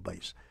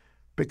database,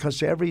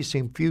 because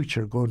everything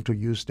future going to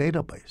use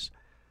database.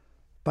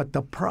 But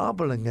the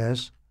problem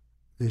is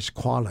this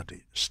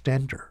quality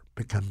standard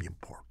become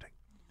important.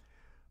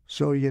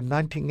 So in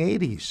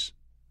 1980s,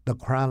 the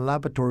Crown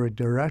Laboratory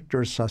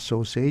Directors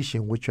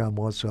Association, which I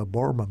was a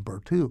board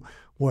member too,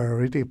 were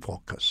already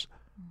focused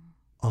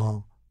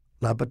on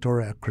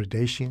laboratory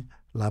accreditation,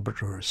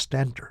 laboratory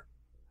standard.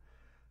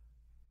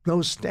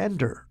 Those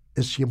standard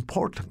is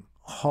important.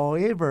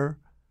 However,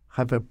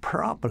 have a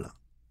problem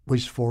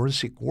with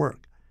forensic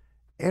work.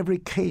 Every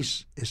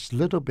case is a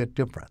little bit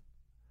different.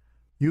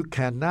 You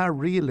cannot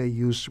really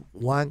use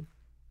one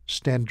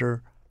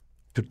standard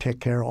to take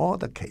care of all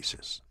the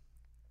cases.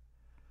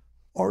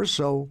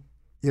 Also,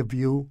 if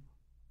you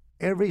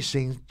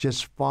everything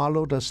just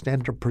follow the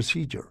standard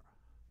procedure,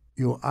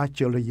 you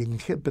actually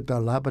inhibit the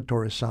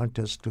laboratory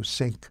scientists to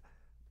think,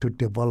 to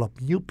develop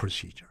new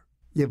procedure.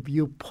 If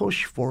you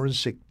push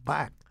forensic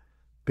back,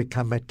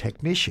 become a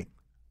technician,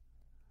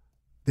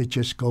 they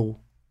just go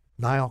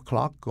 9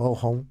 o'clock, go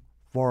home,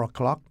 4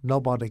 o'clock,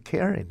 nobody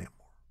care anymore.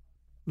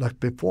 Like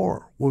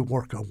before, we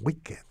work on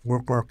weekend, we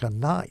work on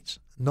nights,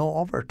 no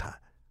overtime.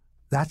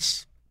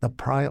 That's the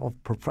pride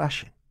of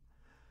profession.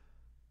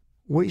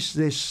 With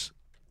this,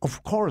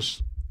 of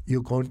course,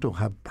 you're going to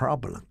have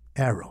problem,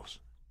 errors,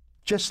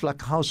 just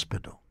like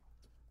hospital.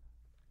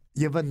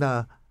 Even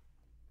the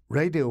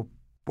radio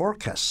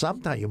broadcast,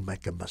 sometimes you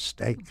make a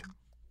mistake.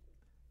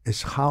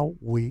 It's how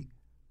we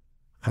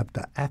have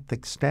the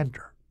ethics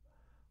standard.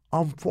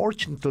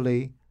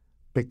 Unfortunately,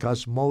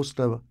 because most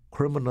of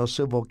criminal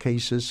civil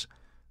cases,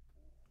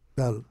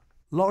 the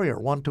lawyer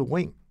want to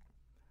win.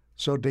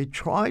 So they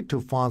try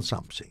to find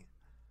something.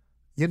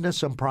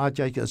 Innocent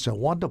Project is a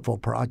wonderful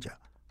project.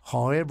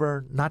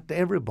 However, not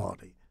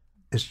everybody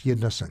is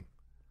innocent.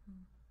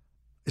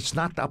 It's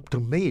not up to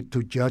me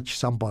to judge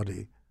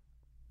somebody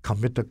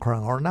commit a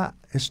crime or not.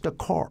 It's the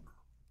court.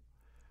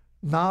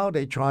 Now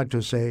they try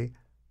to say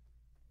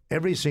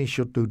everything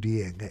should do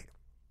DNA,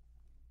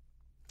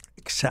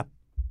 except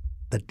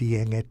the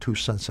DNA too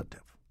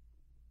sensitive.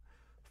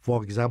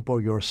 For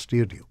example, your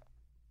studio.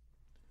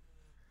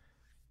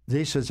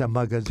 This is a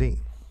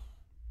magazine.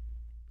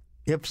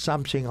 If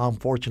something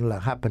unfortunately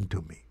happened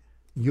to me,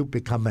 you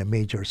become a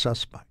major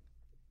suspect.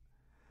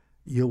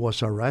 You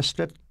was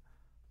arrested,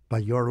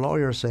 but your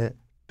lawyer said,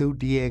 do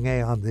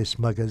DNA on this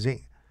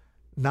magazine.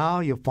 Now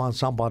you found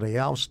somebody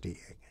else's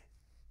DNA.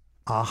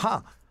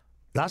 Aha,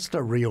 that's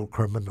the real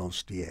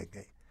criminal's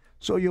DNA.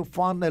 So you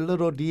found a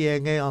little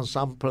DNA on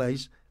some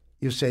place,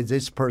 you say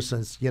this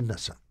person's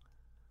innocent.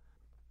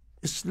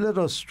 It's a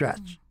little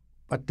stretch,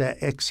 but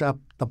except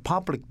the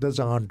public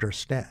doesn't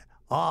understand.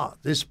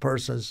 This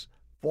person's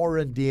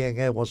foreign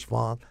DNA was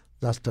found,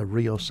 that's the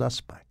real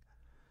suspect.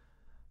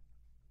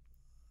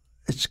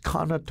 It's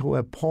kind of to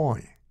a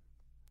point,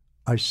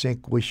 I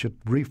think we should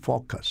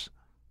refocus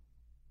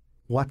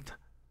what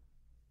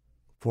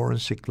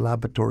forensic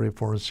laboratory,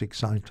 forensic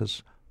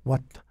scientists,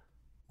 what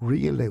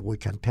really we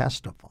can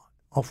testify.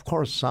 Of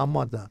course, some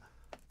of the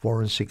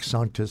forensic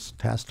scientists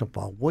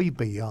testify way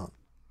beyond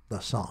the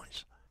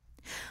science.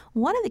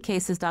 One of the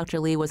cases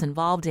Dr. Lee was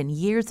involved in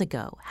years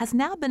ago has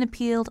now been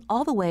appealed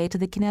all the way to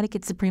the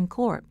Connecticut Supreme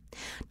Court.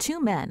 Two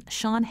men,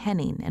 Sean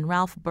Henning and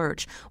Ralph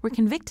Birch, were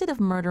convicted of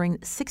murdering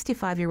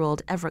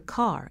 65-year-old Everett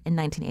Carr in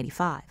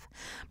 1985.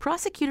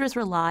 Prosecutors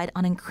relied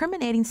on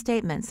incriminating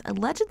statements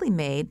allegedly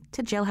made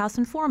to jailhouse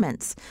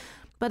informants.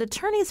 But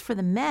attorneys for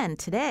the men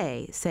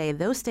today say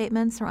those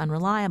statements are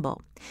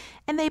unreliable.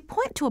 And they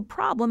point to a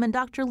problem in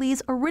Dr.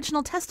 Lee's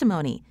original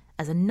testimony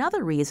as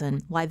another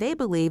reason why they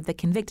believe the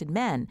convicted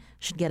men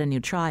should get a new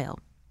trial.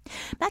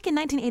 Back in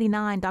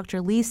 1989, Dr.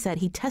 Lee said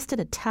he tested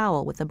a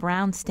towel with a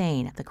brown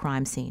stain at the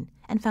crime scene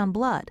and found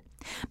blood.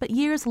 But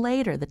years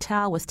later, the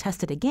towel was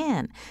tested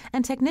again,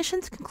 and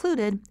technicians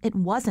concluded it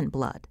wasn't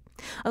blood.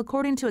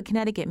 According to a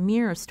Connecticut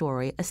Mirror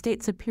story, a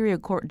state superior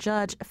court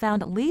judge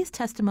found Lee's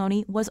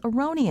testimony was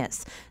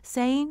erroneous,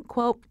 saying,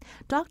 quote,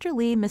 Dr.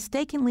 Lee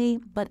mistakenly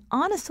but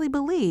honestly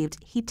believed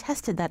he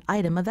tested that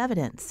item of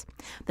evidence.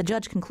 The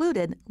judge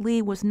concluded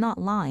Lee was not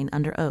lying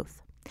under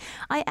oath.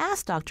 I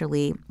asked Dr.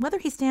 Lee whether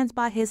he stands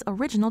by his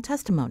original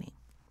testimony.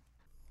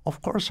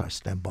 Of course I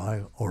stand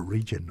by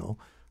original.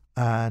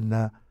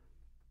 And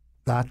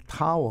that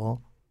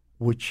towel,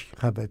 which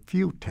have a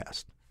few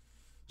tests,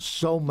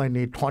 so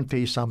many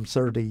 20-some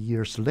 30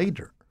 years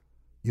later,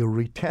 you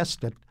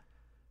retest it.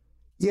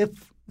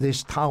 If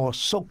this towel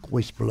soaked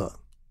with blood,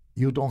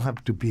 you don't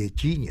have to be a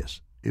genius.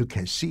 You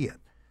can see it.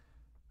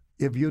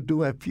 If you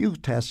do a few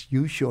tests,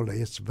 usually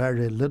it's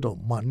very little,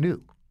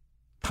 minute,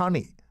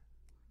 tiny.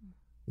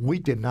 We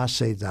did not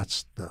say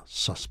that's the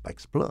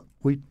suspect's blood.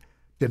 We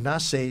did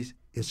not say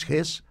it's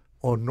his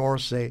or nor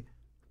say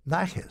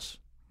not his.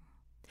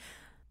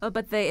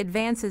 But the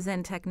advances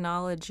in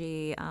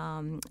technology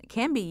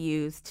can be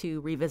used to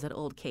revisit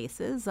old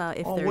cases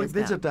if there we is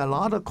visit a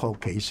lot of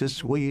cold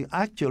cases. We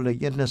actually,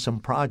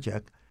 Innocent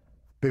Project,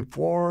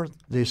 before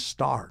this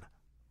start,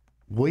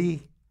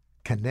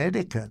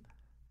 Connecticut,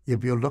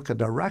 if you look at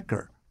the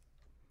record,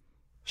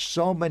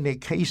 so many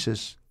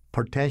cases,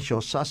 potential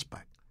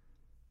suspect,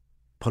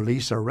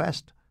 police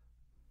arrest,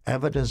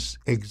 evidence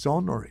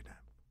exonerate them.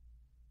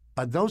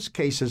 But those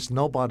cases,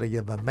 nobody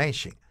ever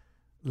mentioned.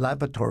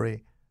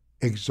 Laboratory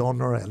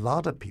exonerate a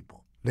lot of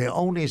people. They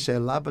only say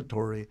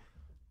laboratory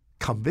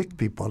convict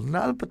people.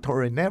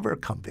 Laboratory never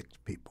convicts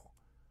people.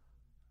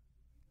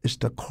 It's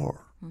the court.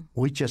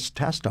 We just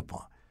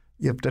testify.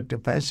 If the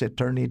defense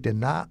attorney did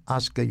not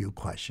ask you a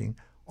question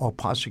or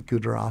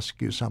prosecutor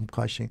ask you some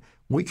question,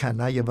 we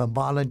cannot even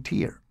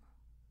volunteer.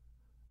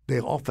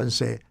 They often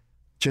say,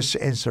 just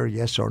answer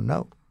yes or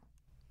no.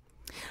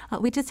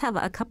 We just have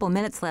a couple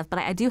minutes left, but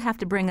I do have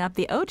to bring up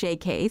the O.J.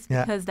 case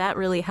because that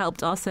really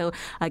helped also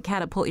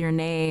catapult your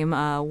name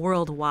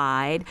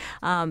worldwide.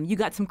 You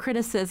got some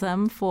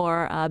criticism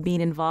for being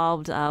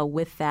involved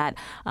with that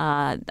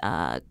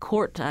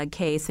court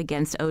case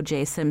against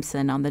O.J.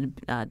 Simpson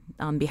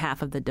on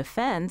behalf of the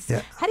defense.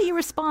 Yeah. How do you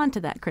respond to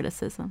that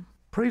criticism?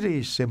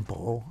 Pretty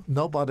simple.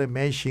 Nobody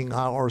mentioned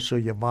I also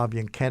involved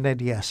in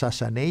Kennedy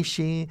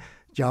assassination,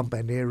 John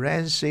Benet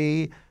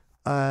Ramsey,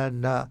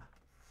 and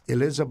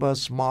Elizabeth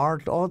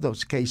Smart, all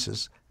those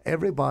cases.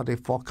 Everybody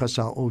focused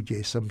on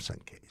O.J. Simpson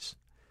case.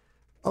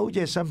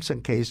 O.J.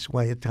 Simpson case,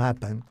 when it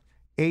happened,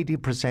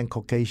 80%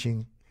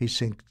 Caucasian, he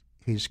think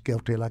he's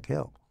guilty like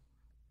hell.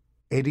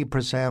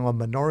 80% of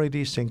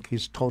minorities think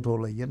he's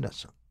totally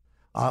innocent.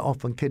 I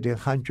often kid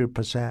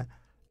 100%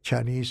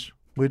 Chinese,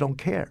 we don't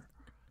care,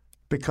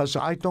 because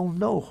I don't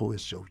know who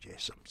is O.J.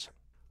 Simpson.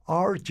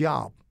 Our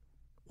job,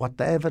 what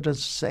the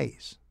evidence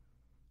says,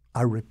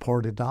 I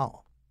report it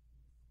out.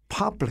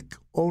 Public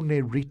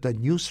only read the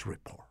news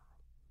report.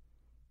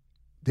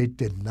 They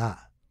did not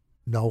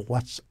know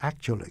what's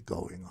actually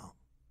going on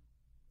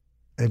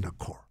in the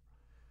court.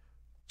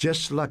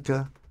 Just like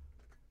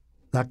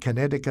that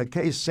Connecticut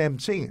case, same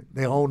thing.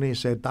 They only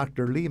said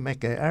Dr. Lee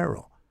make an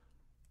error.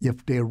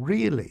 If they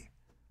really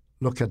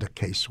look at the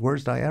case,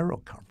 where's the error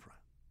come from?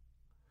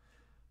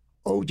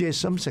 O.J.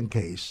 Simpson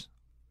case,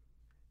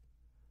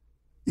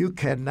 you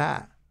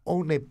cannot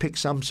only pick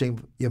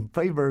something in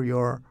favor of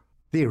your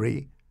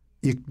theory,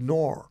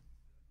 ignore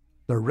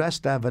the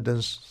rest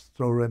evidence,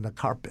 throw in the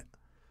carpet.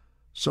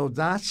 So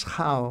that's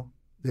how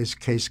this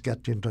case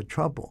got into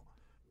trouble.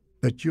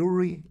 The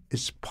jury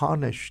is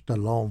punished. The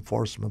law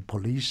enforcement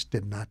police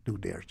did not do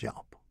their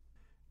job,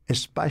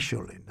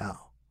 especially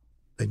now.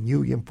 The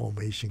new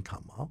information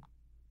come out,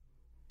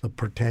 the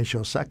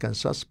potential second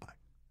suspect.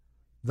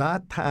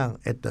 That time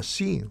at the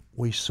scene,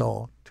 we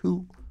saw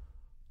two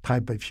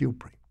types of shoe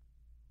print,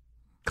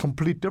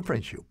 complete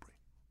different shoe print.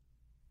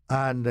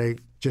 And they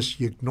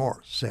just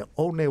ignore, say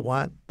only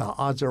one, the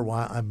other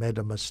one, I made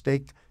a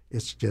mistake,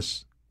 it's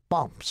just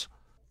bumps.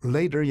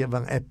 Later,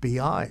 even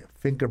FBI,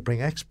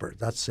 fingerprint expert,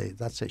 that's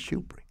a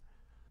shoe print.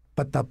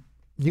 But the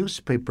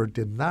newspaper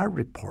did not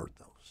report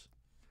those.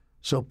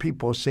 So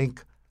people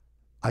think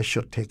I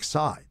should take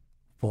side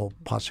for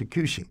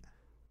prosecution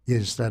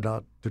instead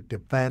of to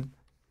defend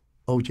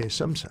O.J.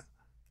 Simpson.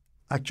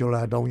 Actually,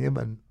 I don't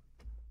even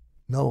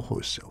know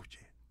who's O.J.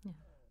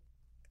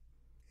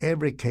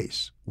 Every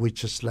case, we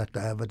just let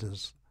the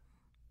evidence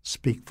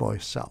speak for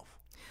itself.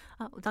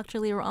 Dr.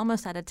 Lee, we're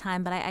almost out of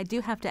time, but I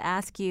do have to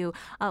ask you,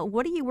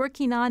 what are you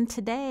working on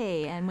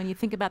today? And when you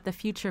think about the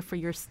future for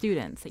your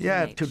students at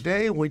UNH?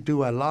 Today we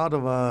do a lot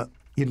of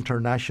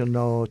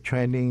international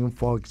training.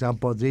 For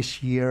example,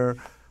 this year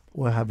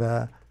we have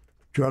a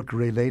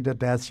drug-related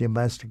death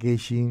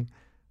investigation.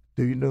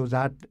 Do you know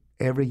that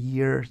every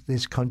year,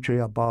 this country,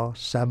 about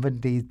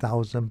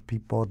 70,000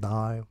 people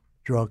die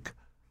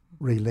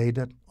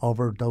drug-related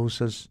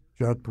overdoses,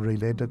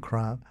 drug-related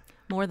crime.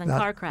 More than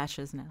car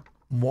crashes now.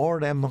 More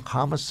than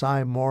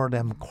homicide, more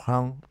than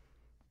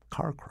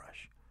car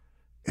crash.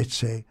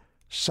 It's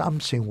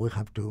something we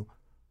have to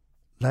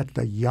let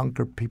the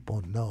younger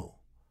people know,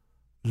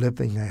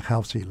 living a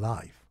healthy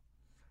life.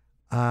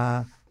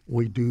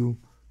 We do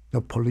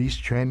the police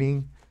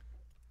training,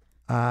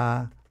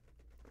 how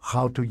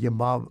to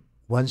involve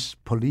once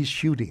police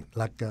shooting,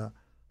 like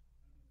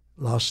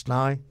last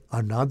night,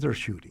 another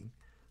shooting.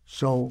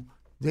 So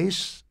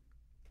this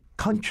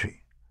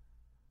country,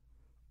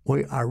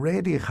 we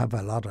already have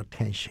a lot of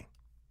tension.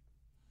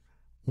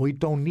 We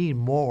don't need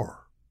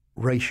more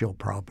racial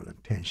problem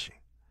tension.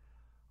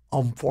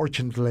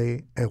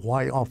 Unfortunately, a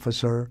white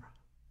officer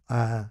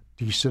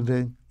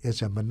dissident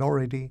is a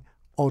minority,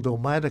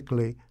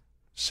 automatically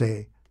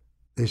say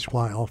this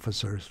white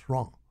officer is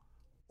wrong,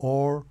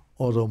 or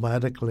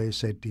automatically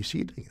say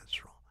dissident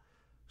is wrong.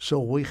 So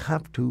we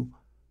have to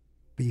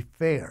be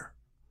fair,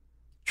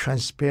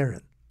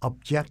 transparent,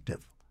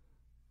 objective,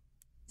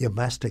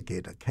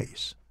 investigate a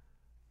case.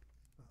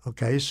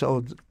 Okay,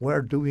 so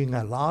we're doing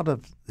a lot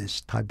of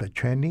this type of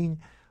training.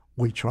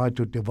 We try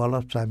to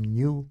develop some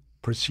new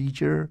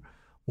procedure.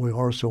 We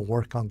also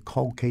work on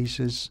cold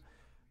cases,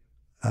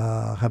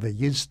 have an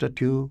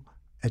institute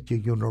at the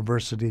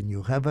University of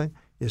New Haven.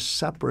 It's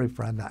separate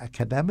from the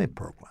academic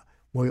program.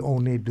 We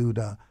only do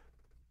the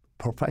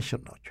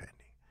professional training.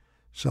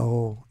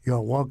 So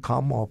you're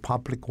welcome, or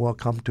public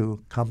welcome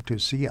to come to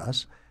see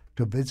us,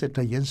 to visit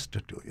the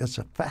Institute. It's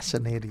a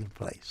fascinating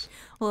place.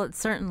 Well, it's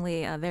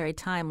certainly very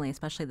timely,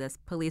 especially this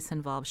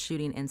police-involved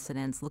shooting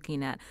incidents,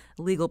 looking at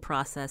legal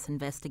process,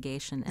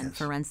 investigation, and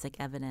forensic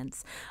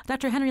evidence.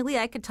 Dr. Henry Lee,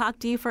 I could talk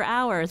to you for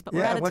hours, but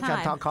we're out of time. Yeah, we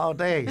can talk all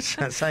day.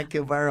 Thank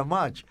you very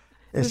much.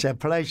 It's a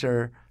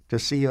pleasure to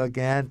see you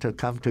again, to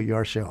come to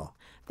your show.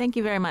 Thank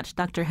you very much,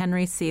 Dr.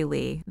 Henry C.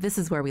 Lee. This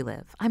is Where We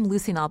Live. I'm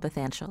Lucy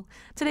Nalpathanchel.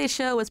 Today's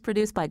show was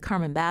produced by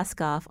Carmen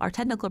Baskoff. Our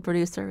technical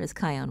producer is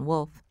Kion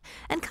Wolf.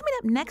 And coming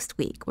up next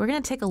week, we're going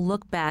to take a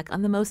look back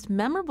on the most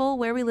memorable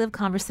Where We Live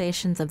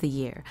conversations of the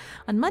year.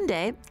 On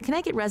Monday,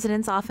 Connecticut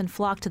residents often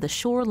flock to the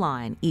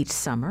shoreline each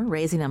summer,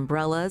 raising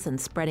umbrellas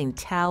and spreading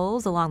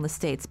towels along the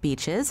state's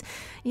beaches.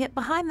 Yet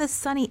behind this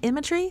sunny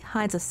imagery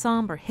hides a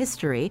somber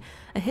history,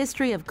 a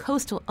history of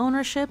coastal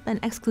ownership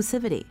and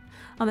exclusivity.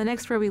 On the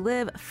next Where We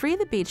Live, Free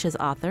the Beaches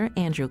author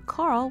Andrew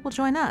Carl will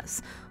join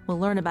us. We'll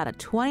learn about a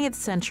 20th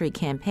century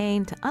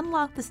campaign to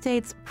unlock the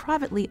state's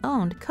privately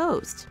owned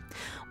coast.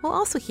 We'll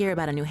also hear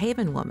about a New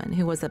Haven woman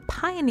who was a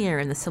pioneer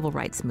in the civil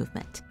rights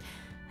movement.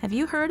 Have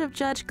you heard of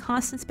Judge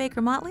Constance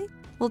Baker Motley?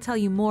 We'll tell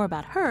you more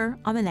about her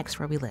on the next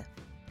Where We Live.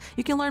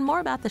 You can learn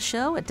more about the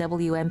show at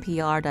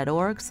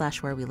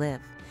WNPR.org/wherewelive.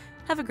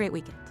 Have a great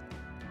weekend.